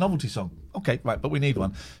 week isn't a novelty song. Okay, right, but we need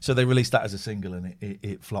one. So they released that as a single, and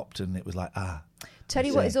it flopped, and it was like, Tell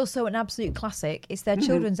you what is also an absolute classic. It's their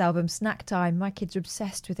children's album, Snack Time. My kids are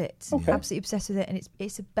obsessed with it. Absolutely obsessed with it, and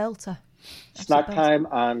it's a belter. Snack Time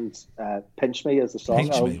and Pinch Me is the song.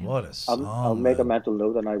 Pinch Me, what a song! I'll make a mental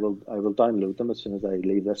note, and I will download them as soon as I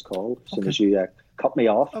leave this call. As soon as you cut me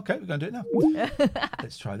off. Okay, we're going to do it now.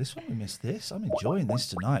 Let's try this one. We missed this. I'm enjoying this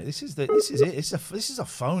tonight. This is it. This is a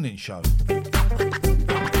phone-in show.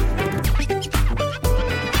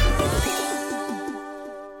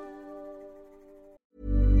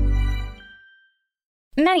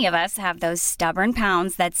 Many of us have those stubborn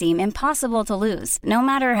pounds that seem impossible to lose, no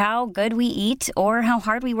matter how good we eat or how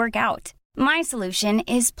hard we work out. My solution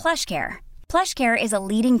is PlushCare. PlushCare is a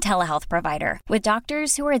leading telehealth provider with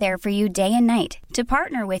doctors who are there for you day and night to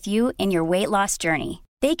partner with you in your weight loss journey.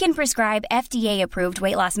 They can prescribe FDA-approved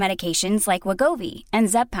weight loss medications like Wegovy and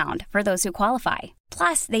Zepbound for those who qualify.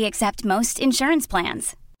 Plus, they accept most insurance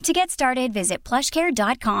plans. To get started, visit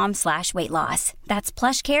plushcare.com/weightloss. That's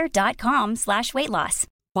plushcare.com/weightloss.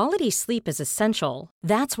 Quality sleep is essential.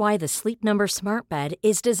 That's why the Sleep Number Smart Bed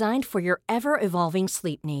is designed for your ever-evolving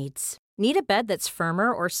sleep needs. Need a bed that's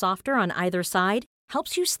firmer or softer on either side?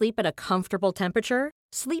 Helps you sleep at a comfortable temperature?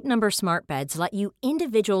 Sleep Number Smart Beds let you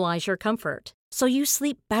individualize your comfort, so you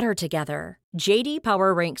sleep better together. J.D.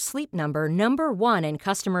 Power ranks Sleep Number #1 in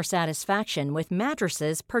customer satisfaction with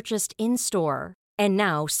mattresses purchased in-store. And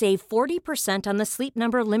now save 40% on the Sleep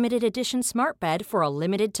Number limited edition smart bed for a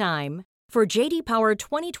limited time. For JD Power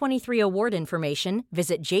 2023 award information,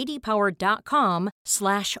 visit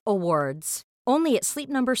jdpower.com/awards. Only at Sleep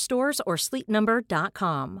Number stores or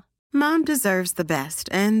sleepnumber.com. Mom deserves the best,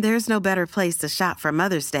 and there's no better place to shop for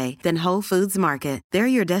Mother's Day than Whole Foods Market. They're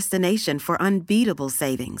your destination for unbeatable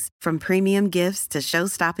savings, from premium gifts to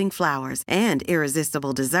show-stopping flowers and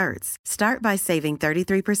irresistible desserts. Start by saving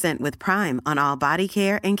 33% with Prime on all body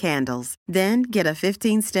care and candles. Then get a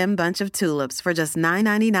 15-stem bunch of tulips for just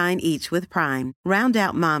 $9.99 each with Prime. Round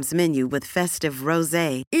out Mom's menu with festive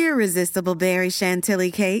rosé, irresistible berry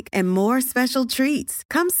chantilly cake, and more special treats.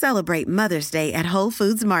 Come celebrate Mother's Day at Whole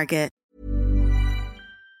Foods Market.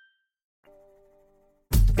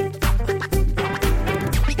 You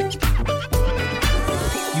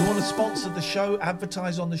want to sponsor the show,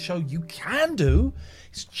 advertise on the show, you can do.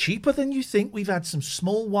 It's cheaper than you think. We've had some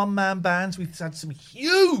small one-man bands. We've had some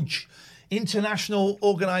huge international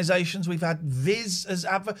organisations. We've had Viz as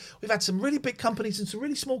we've had some really big companies and some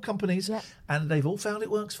really small companies, and they've all found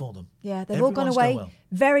it works for them. Yeah, they've all gone away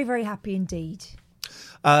very, very happy indeed.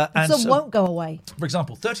 And some won't go away. For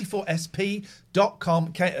example,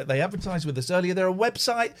 34sp.com, they advertised with us earlier. They're a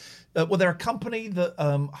website, they're a company that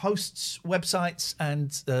hosts websites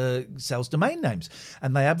and sells domain names.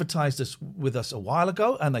 And they advertised with us a while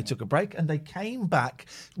ago, and they took a break, and they came back.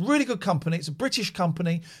 Really good company. It's a British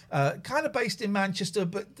company, kind of based in Manchester,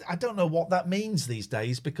 but I don't know what that means these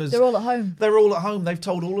days because... They're all at home. They're all at home. They've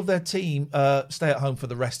told all of their team, stay at home for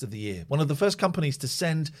the rest of the year. One of the first companies to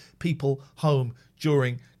send people home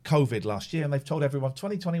during COVID last year, and they've told everyone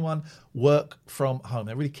 2021 work from home.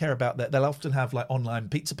 They really care about that. They'll often have like online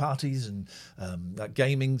pizza parties and like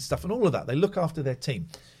gaming stuff and all of that. They look after their team.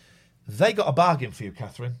 They got a bargain for you,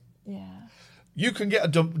 Catherine. Yeah. You can get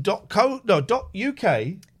a .uk,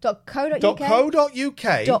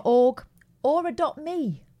 .org, or a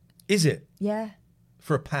 .me. Is it? Yeah.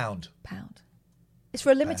 For £1. It's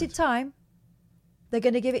for a limited time. They're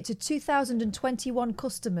going to give it to 2,021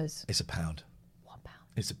 customers. It's £1.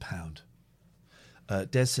 It's £1.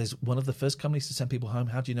 Des says, one of the first companies to send people home.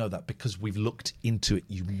 How do you know that? Because we've looked into it.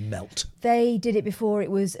 You melt. They did it before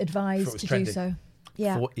it was advised to do so.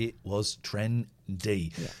 Yeah. Before it was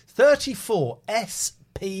trendy. Yeah.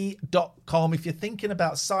 34sp.com. If you're thinking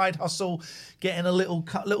about side hustle, getting a little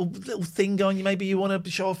thing going, maybe you want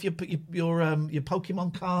to show off your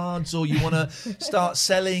Pokemon cards, or you want to start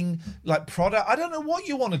selling like product. I don't know what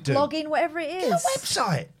you want to do. Log in, whatever it is. Get a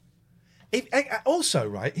website. Also,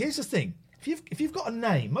 right, here's the thing. If you've got a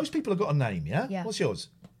name, most people have got a name, yeah? Yeah. What's yours?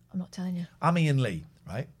 I'm not telling you. I'm Ian Lee,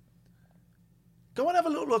 right? Go and have a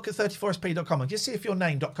little look at 34sp.com and just see if your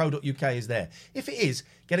name .co.uk is there. If it is,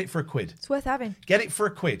 get it for £1. It's worth having. Get it for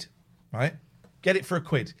 £1, right? Get it for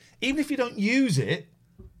 £1. Even if you don't use it,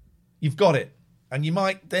 you've got it. And you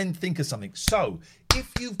might then think of something. So,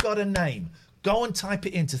 if you've got a name, go and type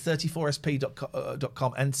it into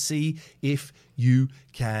 34sp.com and see if you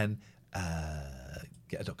can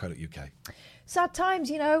get a .co.uk. Sad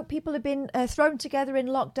times, people have been thrown together in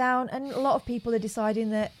lockdown, and a lot of people are deciding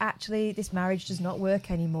that actually this marriage does not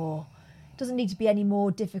work anymore. It doesn't need to be any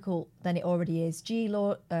more difficult than it already is. G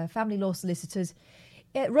Law, family law solicitors,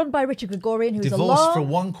 run by Richard Gregorian, who's divorced for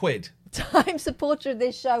 £1. Time supporter of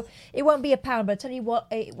this show. It won't be £1, but I tell you what,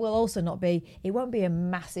 it will also not be. It won't be a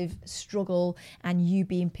massive struggle and you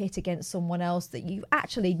being pit against someone else that you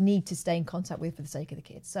actually need to stay in contact with for the sake of the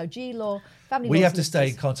kids. So G Law, family law. We have to stay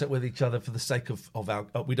in contact with each other for the sake of our.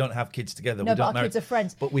 We don't have kids together. No, we don't but our kids are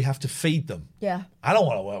friends. But we have to feed them. Yeah. I don't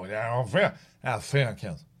want to work with our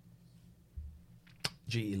kids.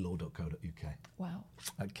 GElaw.co.uk. Wow.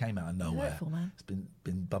 It came out of nowhere. Hurtful, man. It's been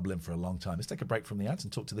bubbling for a long time. Let's take a break from the ads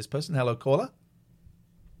and talk to this person. Hello, caller.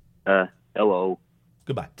 Hello.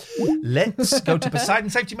 Goodbye. Let's go to Poseidon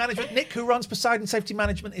Safety Management. Nick, who runs Poseidon Safety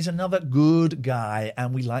Management, is another good guy,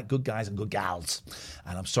 and we like good guys and good gals.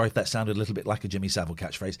 And I'm sorry if that sounded a little bit like a Jimmy Savile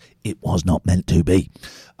catchphrase. It was not meant to be.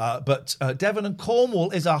 But Devon and Cornwall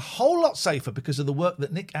is a whole lot safer because of the work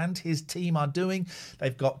that Nick and his team are doing.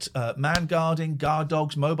 They've got man guarding, guard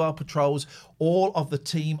dogs, mobile patrols. All of the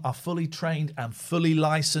team are fully trained and fully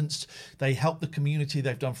licensed. They help the community.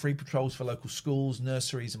 They've done free patrols for local schools,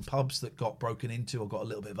 nurseries and pubs that got broken into or got a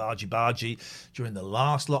little bit of argy-bargy during the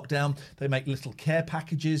last lockdown. They make little care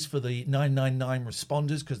packages for the 999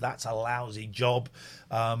 responders because that's a lousy job.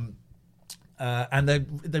 And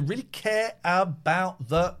they really care about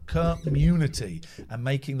the community and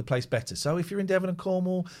making the place better. So if you're in Devon and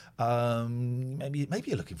Cornwall, maybe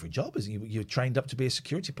you're looking for a job, as you're trained up to be a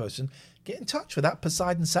security person, get in touch with that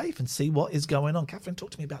Poseidon Safe and see what is going on. Catherine,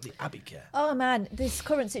 talk to me about the Abbey Care. Oh man, this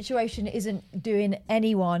current situation isn't doing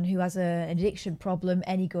anyone who has an addiction problem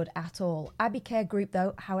any good at all. Abbey Care Group,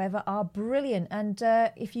 though, however, are brilliant. And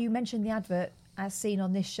if you mention the advert, as seen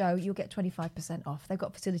on this show, you'll get 25% off. They've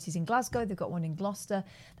got facilities in Glasgow, they've got one in Gloucester.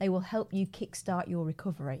 They will help you kickstart your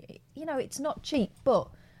recovery. You know, it's not cheap, but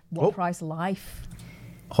what price life?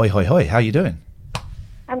 Hoi, hoi, hoi. How are you doing?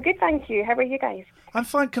 I'm good, thank you. How are you guys? I'm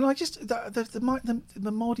fine. Can I just...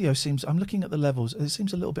 The audio seems... I'm looking at the levels. It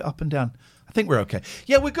seems a little bit up and down. I think we're okay.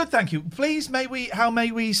 Yeah, we're good, thank you. Please, how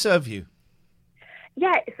may we serve you?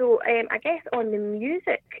 Yeah, so I guess on the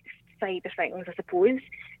music side of things, I suppose,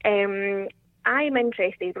 I'm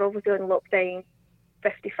interested. We're obviously on lockdown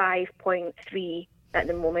 55.3 at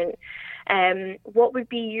the moment. What would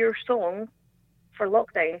be your song for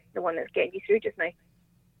lockdown, the one that's getting you through just now?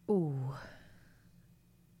 Ooh.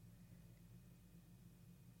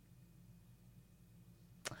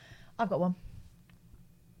 I've got one.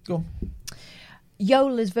 Go on.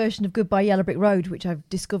 Yola's version of Goodbye Yellow Brick Road, which I've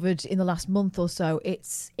discovered in the last month or so,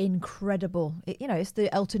 it's incredible. It's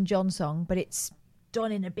the Elton John song, but it's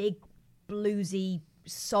done in a big, bluesy,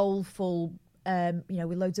 soulful,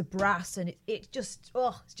 with loads of brass, and it's just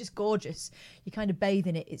gorgeous. You kind of bathe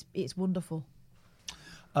in it. It's wonderful.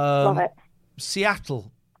 Love it.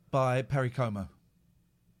 Seattle by Perry Como.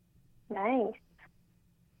 Nice.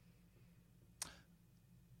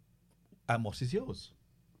 And what is yours?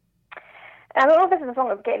 I don't know if this is a song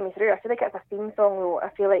that's getting me through. I feel like it's a theme song, though. I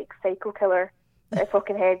feel like Psycho Killer by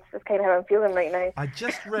Talking Heads is kind of how I'm feeling right now. I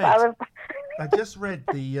just read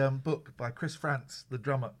the book by Chris Frantz, the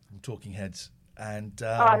drummer from Talking Heads, and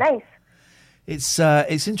nice. It's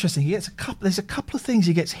interesting. There's a couple of things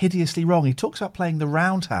he gets hideously wrong. He talks about playing the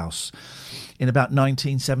Roundhouse in about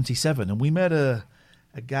 1977, and we met a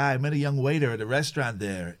young waiter at a restaurant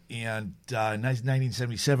there in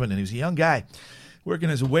 1977, and he was a young guy working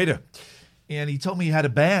as a waiter, and he told me he had a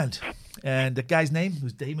band, and the guy's name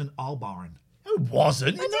was Damon Albarn. It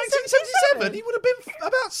wasn't. In 1977, he would have been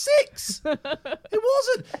about 6. It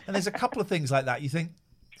wasn't. And there's a couple of things like that. You think,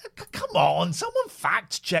 come on, someone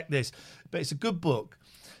fact check this. But it's a good book,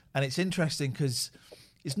 and it's interesting because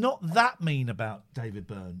it's not that mean about David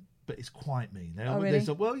Byrne, but it's quite mean. Really?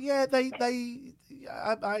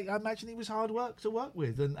 I imagine he was hard work to work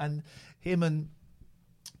with, and him and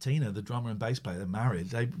Tina, the drummer and bass player, they're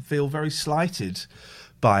married. They feel very slighted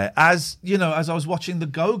by it. As I was watching the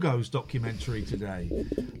Go-Go's documentary today,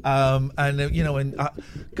 God,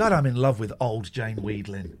 I'm in love with old Jane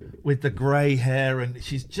Weedlin with the grey hair, and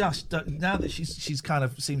she's just now that she's kind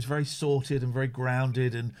of seems very sorted and very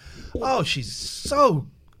grounded, and she's so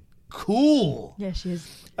cool. Yeah, she is.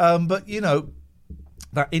 But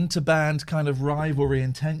that interband kind of rivalry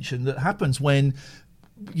and tension that happens when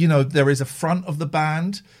there is a front of the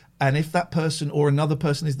band, and if that person or another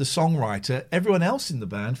person is the songwriter, everyone else in the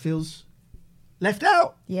band feels left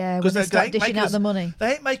out. Yeah, because they start dishing out the money.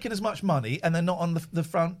 They ain't making as much money, and they're not on the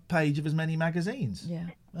front page of as many magazines. Yeah.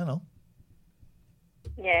 I know.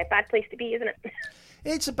 Yeah, bad place to be, isn't it?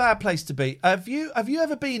 It's a bad place to be. Have you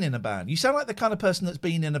ever been in a band? You sound like the kind of person that's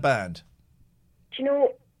been in a band. Do you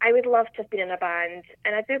know, I would love to have been in a band,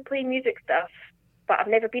 and I do play music stuff, but I've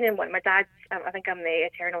never been in one. My dad's, I think I'm the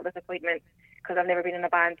eternal disappointment because I've never been in a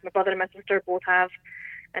band. My brother and my sister both have,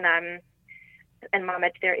 and I'm in my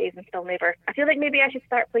mid-30s and still never. I feel like maybe I should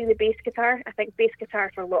start playing the bass guitar. I think bass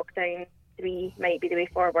guitar for lockdown 3 might be the way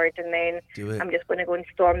forward, and then I'm just going to go and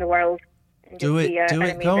storm the world. And do it.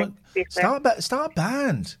 Go on. Start a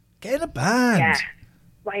band. Get in a band. Yeah.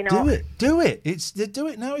 Why not? Do it. Do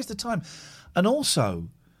it. Now is the time. And also,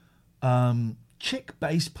 chick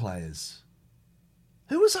bass players.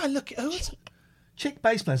 Who was chick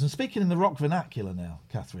bass players? I'm speaking in the rock vernacular now,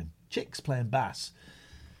 Catherine. Chicks playing bass.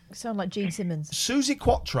 Sound like Gene Simmons. Susie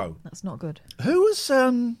Quattro. That's not good. Who was?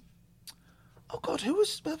 Who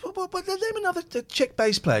was? Name another chick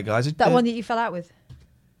bass player, guys. That one that you fell out with.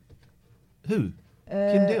 Who?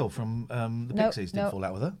 Kim Deal from the Pixies didn't fall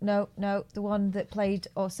out with her. No, the one that played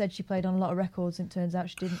or said she played on a lot of records, and it turns out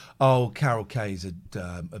she didn't. Oh, Carol Kay's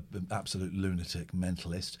an absolute lunatic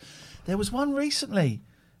mentalist. There was one recently,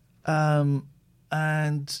 and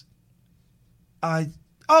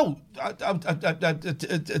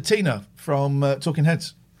Tina from Talking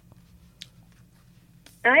Heads.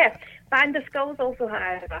 Oh yeah, Band of Skulls also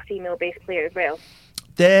has a female bass player as well.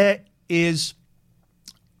 There is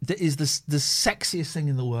the sexiest thing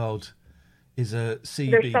in the world is a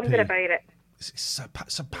CBP. There's something about it. It's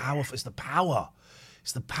so powerful. It's the power.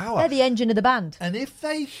 It's the power. They're the engine of the band. And if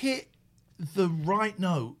they hit the right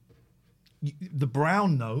note, the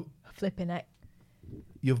brown note, flipping it,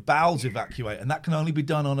 your bowels evacuate, and that can only be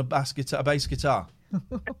done on a bass guitar. Oh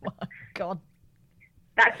my God.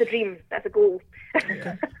 That's the dream. That's a goal.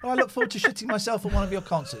 Okay. Well, I look forward to shitting myself at one of your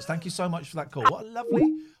concerts. Thank you so much for that call.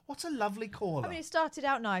 What a lovely caller. I mean, it started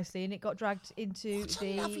out nicely and it got dragged into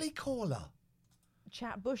a lovely caller.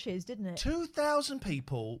 Chat bushes, didn't it? 2,000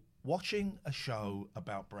 people watching a show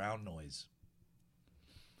about brown noise.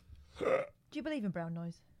 Do you believe in brown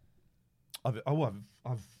noise? I've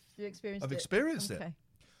You experienced I've it? experienced Okay. it.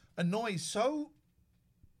 A noise so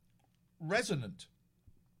resonant.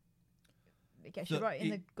 It gets you right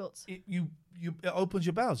in the guts. It opens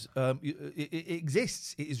your bowels. It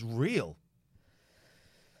exists. It is real.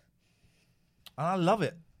 And I love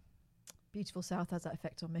it. Beautiful South has that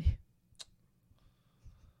effect on me.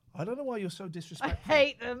 I don't know why you're so I disrespectful.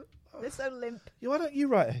 hate them. They're so limp. Yeah, why don't you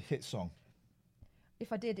write a hit song?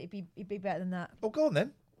 If I did, it'd be better than that. Oh, go on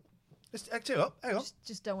then. Let's act it up. Hang on.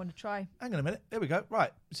 Just don't want to try. Hang on a minute. There we go.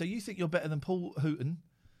 Right. So you think you're better than Paul Hooton?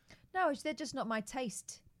 No, they're just not my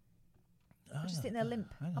taste. I just think they're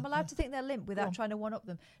limp. I'm allowed to think they're limp without trying to one-up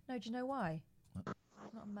them. No, do you know why? I'm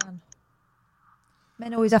not a man.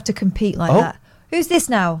 Men always have to compete like that. Who's this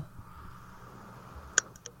now?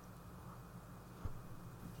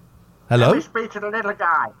 Hello? Let me speak to the little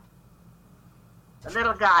guy. The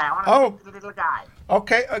little guy. I want to speak to the little guy.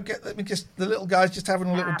 Okay. Let me just. The little guy's just having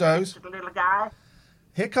a little doze. The little guy.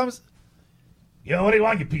 Here comes. Yo, what do you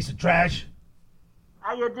want, you piece of trash?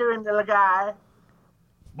 How you doing, little guy?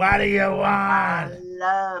 What do you want? I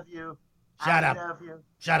love you. Shut I up. love you.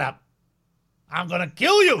 Shut up. I'm going to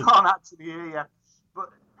kill you. I can't actually hear you. But,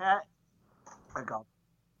 oh, God.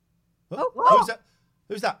 Who's that?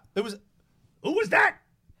 Who's that? Who was that?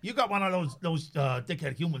 You got one of those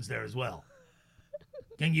dickhead humans there as well.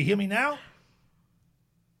 Can you hear me now?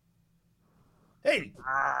 Hey.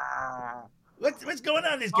 What's going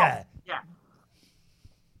on, this guy? Yeah.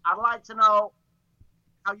 I'd like to know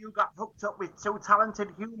how you got hooked up with two talented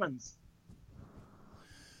humans.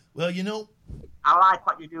 Well, you know, I like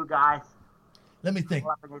what you do, guys. let me think.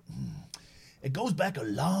 It goes back a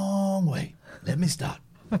long way. Let me start.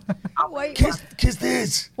 Wait, Kiss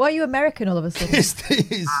this. why are you American all of a sudden? Kiss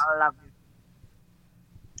this. I love you.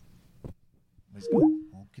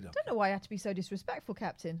 I don't know why I had to be so disrespectful,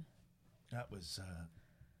 Captain. That was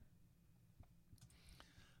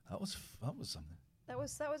something. That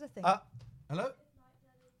was a thing. Hello?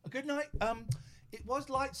 Good night. It was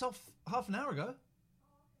lights off half an hour ago.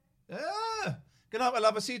 Yeah. Good night, my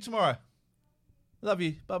love. I'll see you tomorrow. Love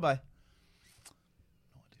you. Bye-bye.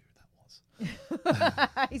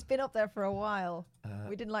 He's been up there for a while.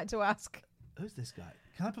 We didn't like to ask. Who's this guy?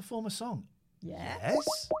 Can I perform a song? Yeah.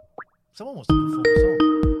 Yes. Someone wants to perform a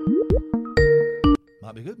song.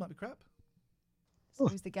 Might be good, might be crap. So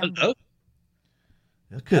who's the gambler? Hello.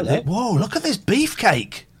 Look at it. Whoa, look at this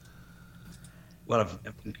beefcake. Well,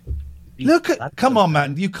 Come on,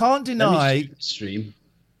 man. You can't deny. Stream.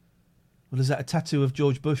 Well, is that a tattoo of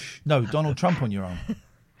George Bush? No, Donald Trump on your arm.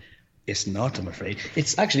 It's not, I'm afraid.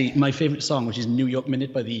 It's actually my favourite song, which is New York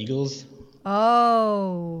Minute by the Eagles.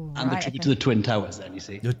 Oh. And the tribute to the Twin Towers, then, you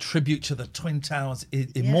see. The tribute to the Twin Towers,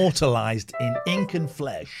 immortalised in ink and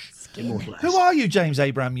flesh. Immortalised. Who are you, James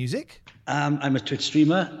Abraham Music? I'm a Twitch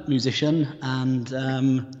streamer, musician, and,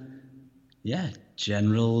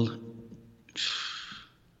 general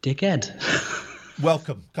dickhead.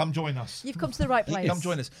 Welcome. Come join us. You've come to the right place. Come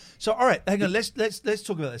join us. So, all right, hang on. Let's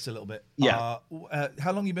talk about this a little bit. Yeah.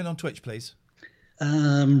 How long have you been on Twitch, please?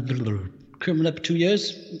 Coming up 2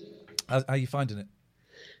 years. How are you finding it?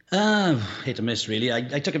 Hit or miss, really.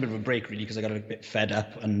 I took a bit of a break, really, because I got a bit fed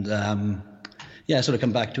up, and sort of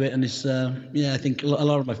come back to it. And it's I think a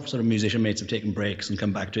lot of my sort of musician mates have taken breaks and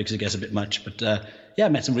come back to it because it gets a bit much. But I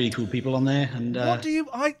met some really cool people on there. And what do you?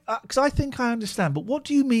 Because I think I understand, but what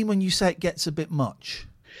do you mean when you say it gets a bit much?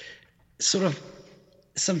 Sort of.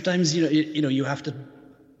 Sometimes you have to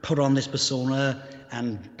put on this persona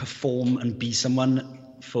and perform and be someone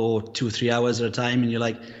for 2 or 3 hours at a time, and you're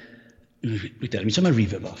like, wait, let me turn my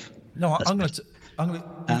reverb off. No, I'm going to.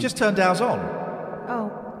 You've just turned ours on.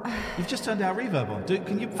 Oh. You've just turned our reverb on.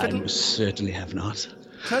 Can you fiddle? I certainly have not.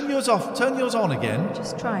 Turn yours off. Turn yours on again.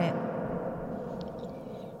 Just try it.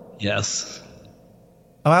 Yes.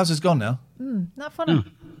 Oh, ours is gone now. Not funny.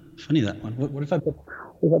 Funny that one. What if I put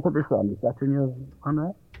this on? Is that in your on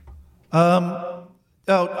there?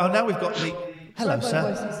 Now we've got the. Hello, sir.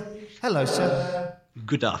 Voices. Hello, sir.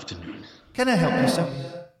 Good afternoon. Can I help you, sir?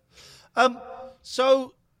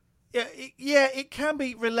 So it can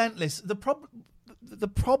be relentless. The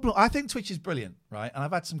problem, I think Twitch is brilliant, right? And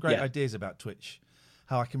I've had some great ideas about Twitch,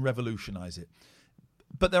 how I can revolutionise it.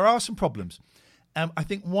 But there are some problems. I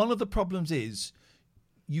think one of the problems is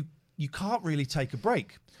you can't really take a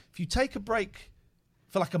break. If you take a break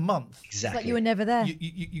for like a month, It's like you were never there.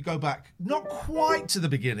 You go back, not quite to the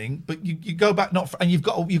beginning, but you go back and you've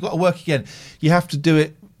got to work again. You have to do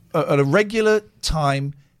it at a regular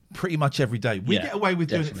time, pretty much every day. We get away with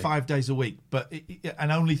doing it 5 days a week,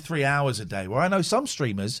 and only 3 hours a day. Where I know some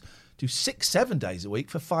streamers do 6-7 days a week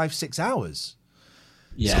for 5-6 hours.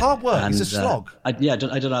 Yeah, it's hard work. and, It's a slog. I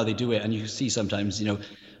don't know how they do it. And you see sometimes,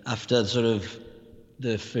 after sort of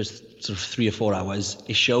the first sort of 3 or 4 hours,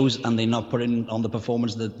 it shows, and they're not putting on the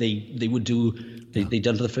performance that they would do. They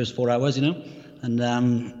done for the first 4 hours, and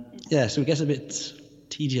so it gets a bit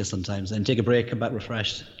tedious sometimes. Then take a break, come back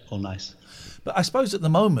refreshed, all nice. But I suppose at the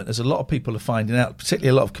moment, as a lot of people are finding out, particularly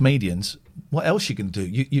a lot of comedians, what else you can do?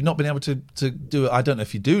 You've not been able to do it. I don't know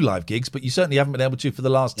if you do live gigs, but you certainly haven't been able to for the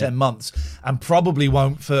last 10 months, and probably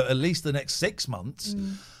won't for at least the next 6 months.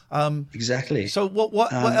 Exactly. So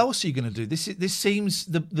what else are you going to do? This seems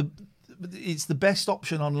it's the best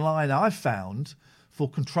option online I've found for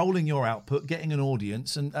controlling your output, getting an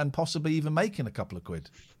audience, and possibly even making a couple of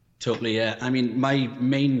quid. Totally, yeah. I mean, my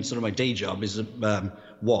main my day job is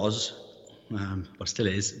but still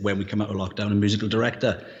is, when we come out of lockdown, a musical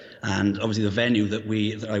director. And obviously the venue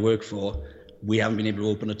that I work for, we haven't been able to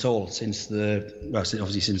open at all since the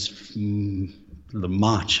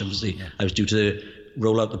March. Obviously, I was due to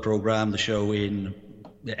roll out the programme, the show in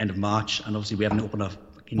the end of March, and obviously we haven't opened up.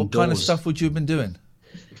 What kind of stuff would you have been doing?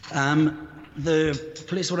 The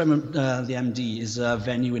place where I'm the MD is a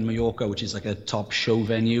venue in Mallorca, which is like a top show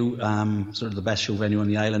venue, sort of the best show venue on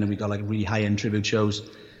the island, and we got like really high-end tribute shows.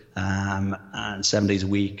 And 7 days a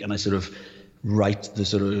week, and I sort of write the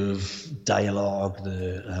sort of dialogue,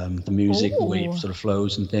 the music, the way it sort of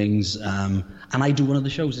flows and things. And I do one of the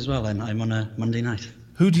shows as well, and I'm on a Monday night.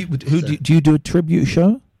 Do you do a tribute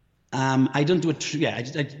show? I don't do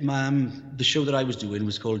the show that I was doing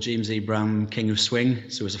was called James Abram King of Swing,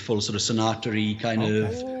 so it's a full sort of Sinatra-y kind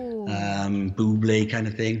of Bublé kind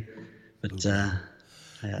of thing. But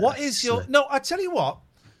what is your? No, I tell you what.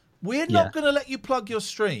 We're not going to let you plug your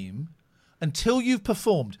stream until you've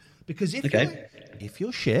performed, because if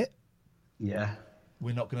you're shit,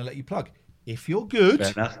 we're not going to let you plug. If you're good,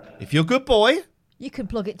 if you're a good boy, you can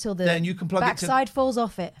plug it till the backside falls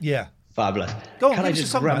off it. Yeah, fabulous. Go on, can I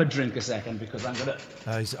just grab a drink a second, because I'm gonna.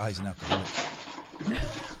 He's an alcoholic.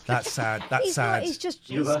 That's sad. He's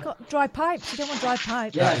got dry pipes. You don't want dry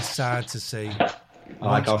pipes. That is sad to see.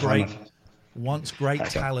 Once great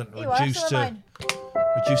talent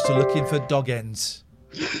reduced to looking for dog ends.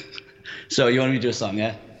 So you want me to do a song,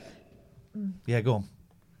 yeah? Yeah, go on.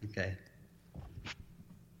 Okay.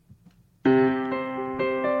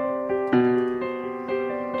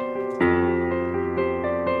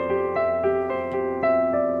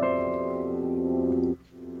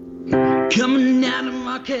 Coming out of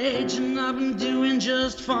my cage, and I've been doing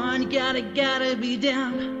just fine. Gotta be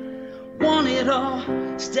down. Want it all.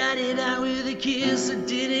 Started out with a kiss. It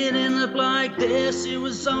didn't end up like this. It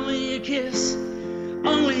was only a kiss.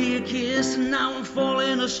 Only a kiss. And now I'm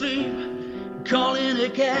falling asleep. Calling a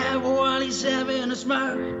cab while he's having a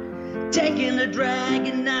smoke. Taking a drag,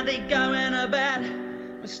 and now they going to bed.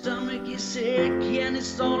 My stomach is sick, and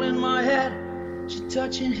it's all in my head. She's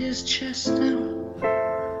touching his chest now.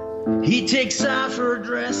 He takes off her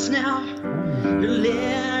dress now.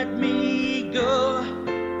 Let me go.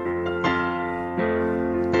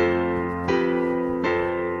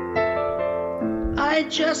 I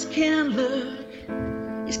just can't look,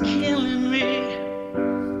 it's killing me,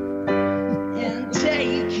 and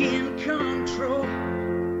taking control.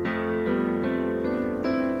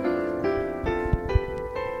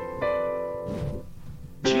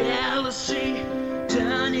 Jealousy,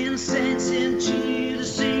 turning sense into the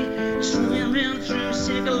sea, swimming through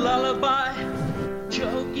sick lullaby,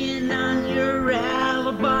 choking on your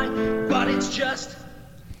alibi, but it's just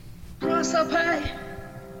price I pay.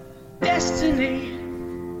 Destiny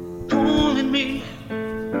pulling me,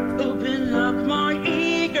 open up my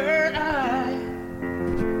eager eye.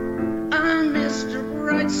 I'm Mr.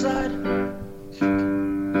 Brightside.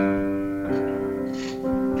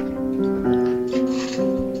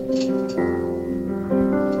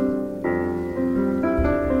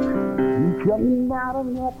 Coming out of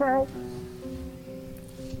my face.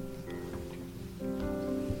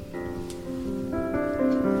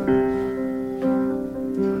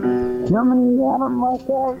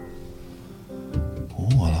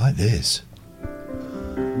 Oh, I like this.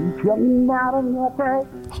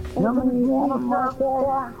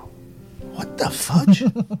 What the fudge?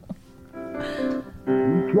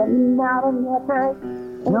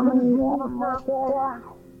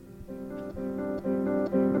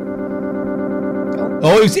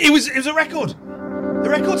 Oh, it was a record. The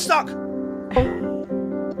record stuck.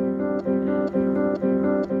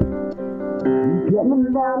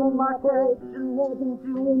 Getting down in my cage and looking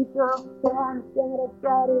to himself, and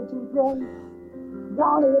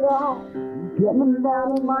want it all. Getting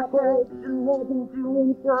down in my cage and looking to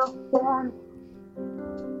himself, and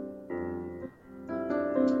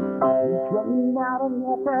getting out of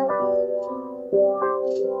my cage.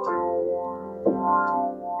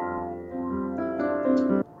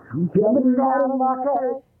 Getting down in my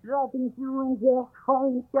cage, looking to himself,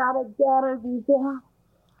 oh, gotta be down.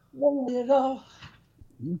 Want it all.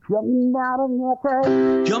 Coming out of my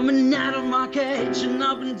cage. Coming out of my cage, and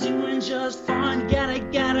I've been doing just fine.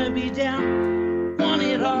 Gotta be down. Want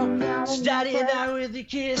it all. Started out with a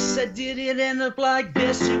kiss. I did it end up like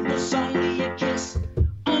this. It was only a kiss.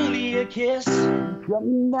 Only a kiss.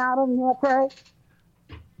 Coming out of my cage.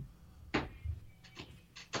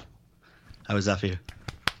 How was that for you?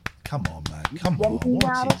 Come on, man. Come on.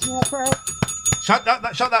 What is it? Shut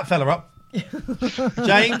that fella up.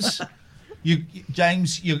 James,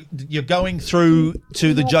 you're going through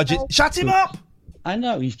to the judges. Shut him up! I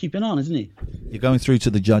know, he's keeping on, isn't he? You're going through to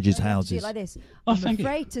the judges' Do houses. it like this. Oh, I'm thank you.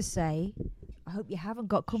 afraid to say, I hope you haven't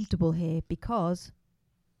got comfortable here because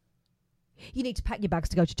you need to pack your bags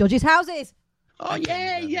to go to judges' houses. Oh,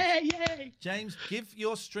 yeah. James, give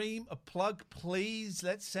your stream a plug, please.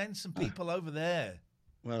 Let's send some people over there.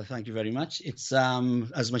 Well, thank you very much. It's,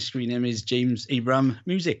 as my screen name is, James Abram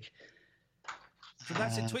Music. So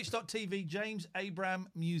that's it, twitch.tv, James Abram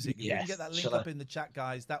Music. If you can get that link up in the chat,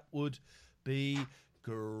 guys, that would be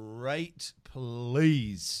great,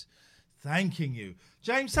 please. Thanking you.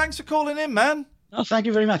 James, thanks for calling in, man. Oh, thank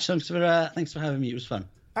you very much. Thanks for having me. It was fun.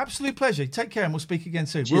 Absolute pleasure. Take care and we'll speak again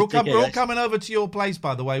soon. Cheers, We're all coming over to your place,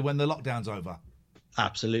 by the way, when the lockdown's over.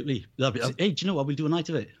 Absolutely. Hey, do you know what? We'll do a night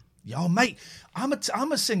of it. Yo, mate, I'm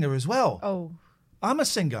a singer as well. Oh. I'm a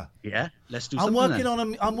singer. Yeah, let's do I'm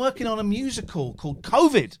something. I'm working on a musical called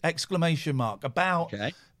COVID ! About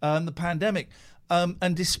the pandemic.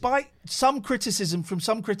 And despite some criticism from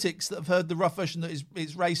some critics that have heard the rough version that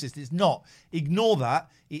it's racist, it's not. Ignore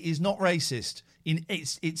that. It is not racist.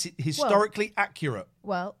 It's historically accurate.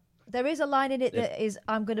 Well, there is a line in it that is,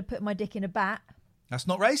 I'm going to put my dick in a bat. That's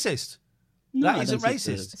not racist. No, that isn't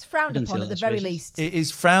racist. It's frowned upon at the very least. It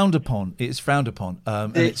is frowned upon. It is frowned upon.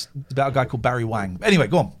 And it's about a guy called Barry Wang. Anyway,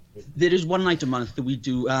 go on. There is one night a month that we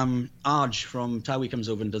do. Arj from Towie comes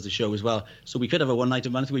over and does a show as well. So we could have a one night a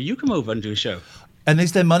month where you come over and do a show. And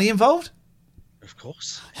is there money involved? Of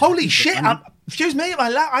course. Holy shit! Excuse me,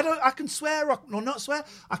 I can swear or not swear.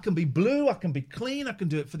 I can be blue. I can be clean. I can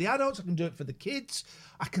do it for the adults. I can do it for the kids.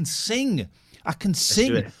 I can sing. do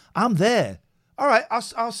it. I'm there. All right,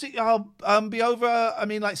 I'll see. I'll be over. I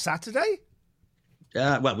mean, like Saturday.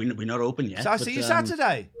 Well, we're not open yet. So I'll see you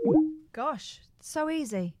Saturday. Gosh, so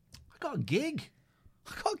easy. I got a gig.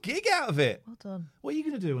 Out of it. Well done. What are you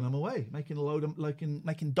going to do when I'm away? Making a load of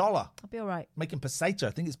making dollar. I'll be all right. Making peseta. I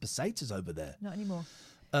think it's pesetas over there. Not anymore.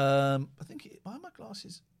 I think. Why are my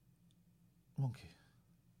glasses wonky?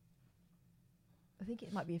 I think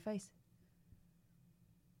it might be your face.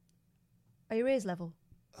 Are your ears level?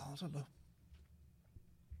 Oh, I don't know.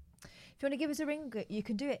 If you want to give us a ring, you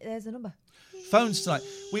can do it. There's the number. Phones tonight.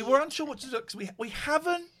 We were unsure what to do because we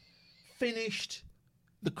haven't finished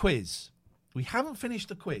the quiz. But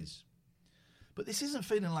this isn't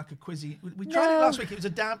feeling like a quizzy. We tried it last week. It was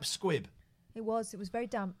a damp squib. It was very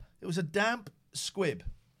damp. It was a damp squib.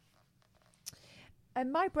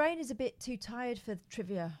 And my brain is a bit too tired for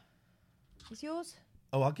trivia. Is yours?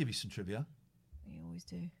 Oh, I'll give you some trivia. You always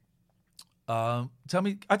do. Tell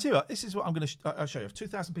me. I tell you what. This is what I'm going to. I'll show you.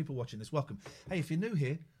 2,000 people watching this. Welcome. Hey, if you're new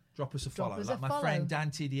here, drop us a follow. Like my friend Dan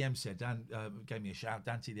TDM said. Dan gave me a shout.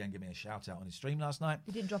 Dan TDM gave me a shout out on his stream last night.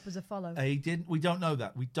 He didn't drop us a follow. He didn't. We don't know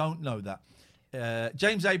that.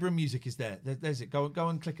 James Abram Music is there. There's it. Go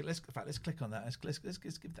and click it. Let's click on that. Let's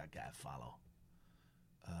give that guy a follow.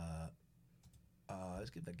 Let's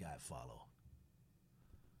give that guy a follow.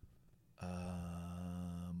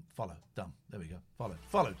 Follow. Done. There we go.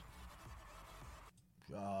 Followed.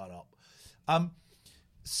 Shut up.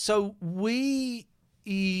 So I've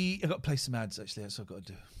got to play some ads actually. That's what I've got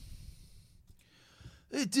to do.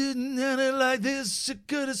 It didn't end like this. It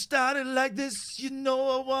could have started like this. You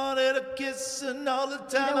know I wanted a kiss, and all the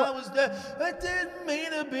time I was there. I didn't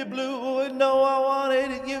mean to be blue. And no, I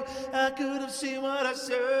wanted you. I could have seen what I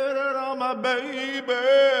said on my baby.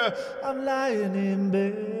 I'm lying in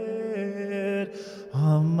bed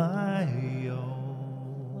on my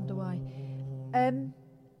own. Wonder why.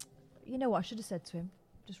 You know what I should have said to him?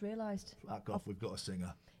 Just realised. Fuck off, we've got a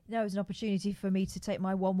singer. Now is an opportunity for me to take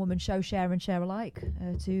my one-woman show, Share and Share Alike,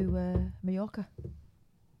 to Mallorca.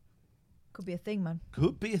 Could be a thing, man.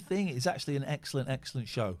 Could be a thing. It's actually an excellent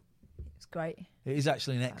show. It's great. It is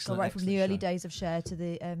actually an excellent. Right from the early days of Share to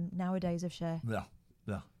the nowadays of Share. Yeah.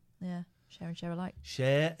 Yeah. Share and Share Alike.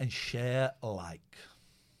 Share and Share Alike.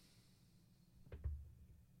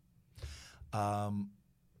 And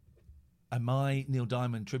my Neil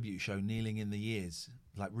Diamond tribute show, Kneeling in the Years,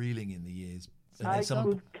 like reeling in the years. I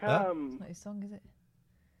could come. It's not his song, is it?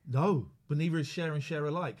 No, but neither is Share and Share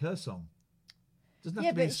Alike, her song. Doesn't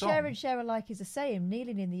have to be a song. Share and Share Alike is a saying.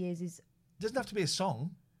 Kneeling in the Years is... Doesn't have to be a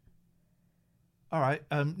song. All right.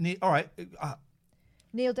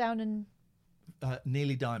 Kneel down and...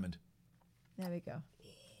 Nearly Diamond. There we go.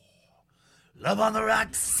 Love on the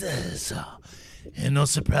rocks, and no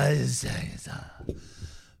surprises.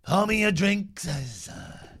 Pour me a drink,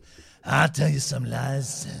 I'll tell you some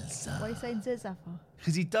lies. Why are you saying Zizza for?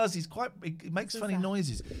 Because he does. He makes funny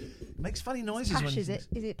noises. He makes funny noises. Pash, when is it?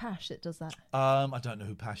 Is it Pash that does that? I don't know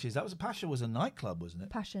who Pash is. Pasha was a nightclub, wasn't it?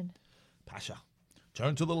 Passion. Pasha.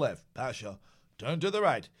 Turn to the left. Pasha. Turn to the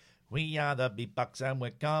right. We are the beatbox and we're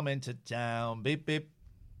coming to town. Beep, beep.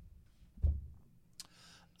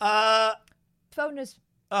 Phone us.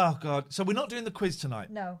 Oh, God. So we're not doing the quiz tonight.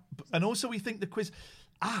 No. And also we think the quiz...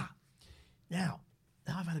 Now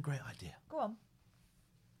I've had a great idea. Go on.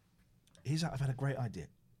 I've had a great idea.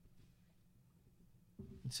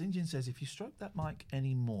 And St. John says, if you stroke that mic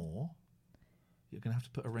any more, you're going to have to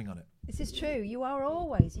put a ring on it. This is true. You are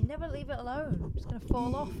always. You never leave it alone. It's going to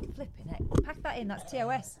fall off. Flipping it. Pack that in. That's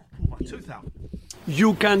TOS. Pull my tooth out.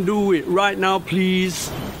 You can do it right now,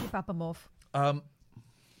 please. Papa Morph. I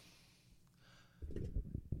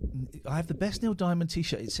have the best Neil Diamond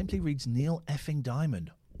t-shirt. It simply reads Neil effing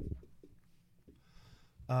Diamond.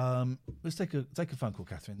 Let's take a phone call,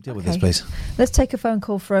 Catherine. Deal with this, please. Let's take a phone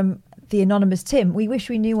call from the anonymous Tim. We wish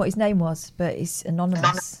we knew what his name was, but it's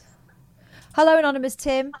anonymous. Hello, anonymous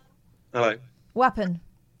Tim. Hello. What happened?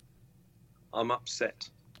 I'm upset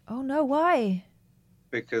Oh no, why?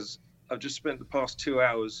 because I've just spent the past 2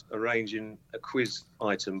 hours arranging a quiz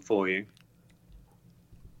item for you.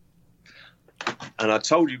 And I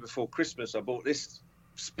told you before Christmas I bought this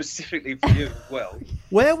specifically for you as well.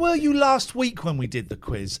 Where were you last week when we did the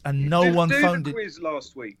quiz and no one phoned the it? quiz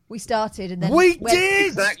last week. We started and then We did!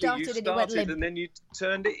 Exactly, Started you and it went started limp. and then you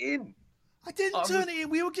turned it in. I didn't turn it in.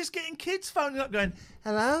 We were just getting kids phoning up going,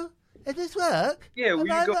 hello? Did this work? Yeah, well,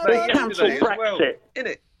 you Hello, got no, that no, yesterday no. as well,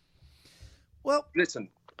 innit? Well, listen,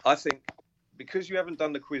 I think because you haven't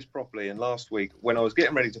done the quiz properly, and last week when I was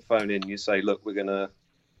getting ready to phone in, you say, look, we're going to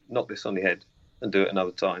knock this on the head and do it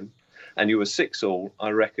another time. And you were 6-all. I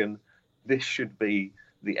reckon this should be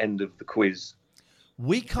the end of the quiz.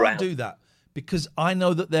 We can't round. do that because I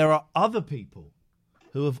know that there are other people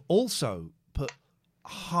who have also put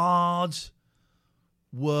hard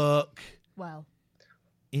work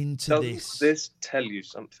into this. This tell you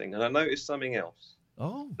something, and I noticed something else.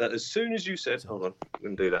 Oh. That as soon as you said, hold on, we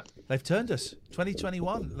can do that. They've turned us.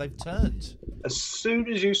 2021, they've turned. As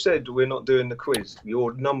soon as you said we're not doing the quiz,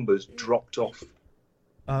 your numbers dropped off.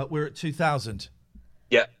 We're at 2,000.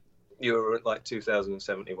 Yeah, you were at like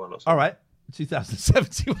 2071 or something. All right,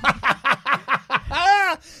 2071.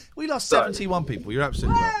 We lost 71 people. You're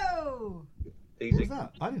absolutely right. Whoa! Easy. What was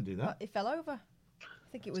that? I didn't do that. It fell over.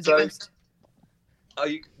 I think it was So- a ghost.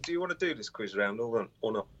 Do you want to do this quiz round or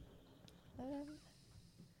not?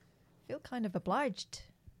 Feel kind of obliged.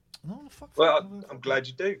 No, fuck. Well, I'm glad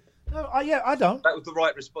you do. No, I don't. That was the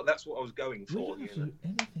right response. That's what I was going We for. don't You have to know? do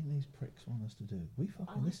anything these pricks want us to do.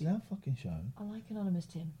 This is our fucking show. I like anonymous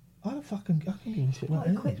Tim. I can give a shit about Got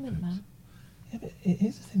any of these equipment, man. Yeah, but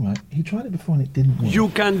here's the thing, right? He tried it before and it didn't work. You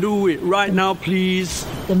can do it right now, please.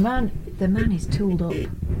 The man is tooled up.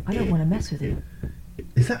 I don't want to mess with him.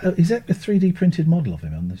 Is that a 3D printed model of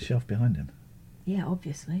him on the shelf behind him? Yeah,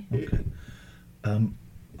 obviously. Okay.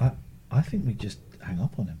 I think we just hang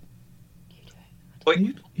up on him.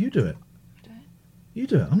 You do it. You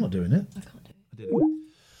do it. I'm not doing it. I can't do it. I did it.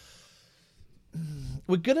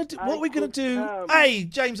 We're gonna do what we're gonna do. Hey,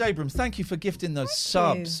 James Abrams, thank you for gifting those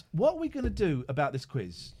subs. What are we gonna do about this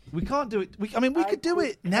quiz? We can't do it. We could do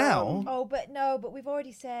it now. Oh, but no, but we've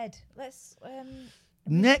already said let's.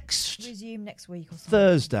 Resume next week or something.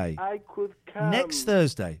 Thursday. I could come. Next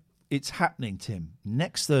Thursday. It's happening, Tim.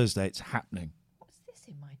 Next Thursday, it's happening. What's this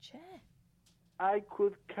in my chair? I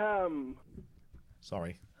could come.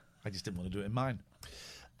 Sorry. I just didn't want to do it in mine.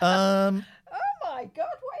 Oh my God,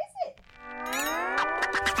 what is it?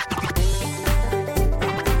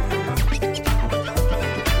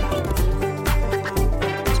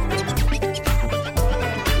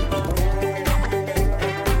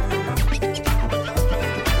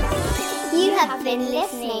 You have been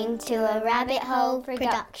listening to a Rabbit Hole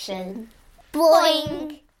production.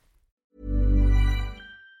 Boing!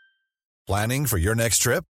 Planning for your next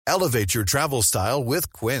trip? Elevate your travel style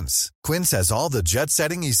with Quince. Quince has all the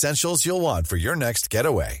jet-setting essentials you'll want for your next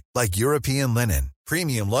getaway, like European linen,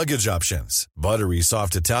 premium luggage options, buttery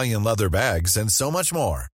soft Italian leather bags, and so much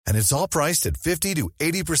more. And it's all priced at 50 to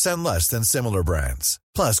 80% less than similar brands.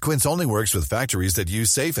 Plus, Quince only works with factories that use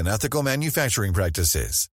safe and ethical manufacturing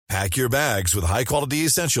practices. Pack your bags with high-quality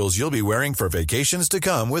essentials you'll be wearing for vacations to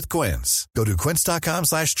come with Quince. Go to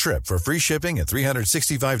quince.com/trip for free shipping and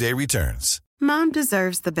 365-day returns. Mom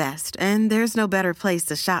deserves the best, and there's no better place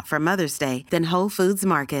to shop for Mother's Day than Whole Foods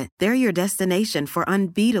Market. They're your destination for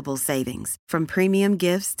unbeatable savings, from premium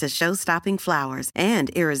gifts to show-stopping flowers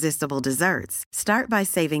and irresistible desserts. Start by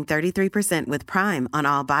saving 33% with Prime on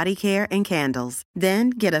all body care and candles.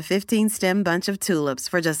 Then get a 15-stem bunch of tulips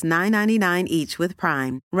for just $9.99 each with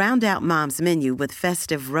Prime. Round out Mom's menu with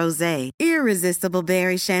festive rosé, irresistible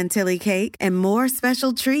berry chantilly cake, and more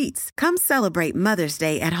special treats. Come celebrate Mother's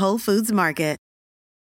Day at Whole Foods Market.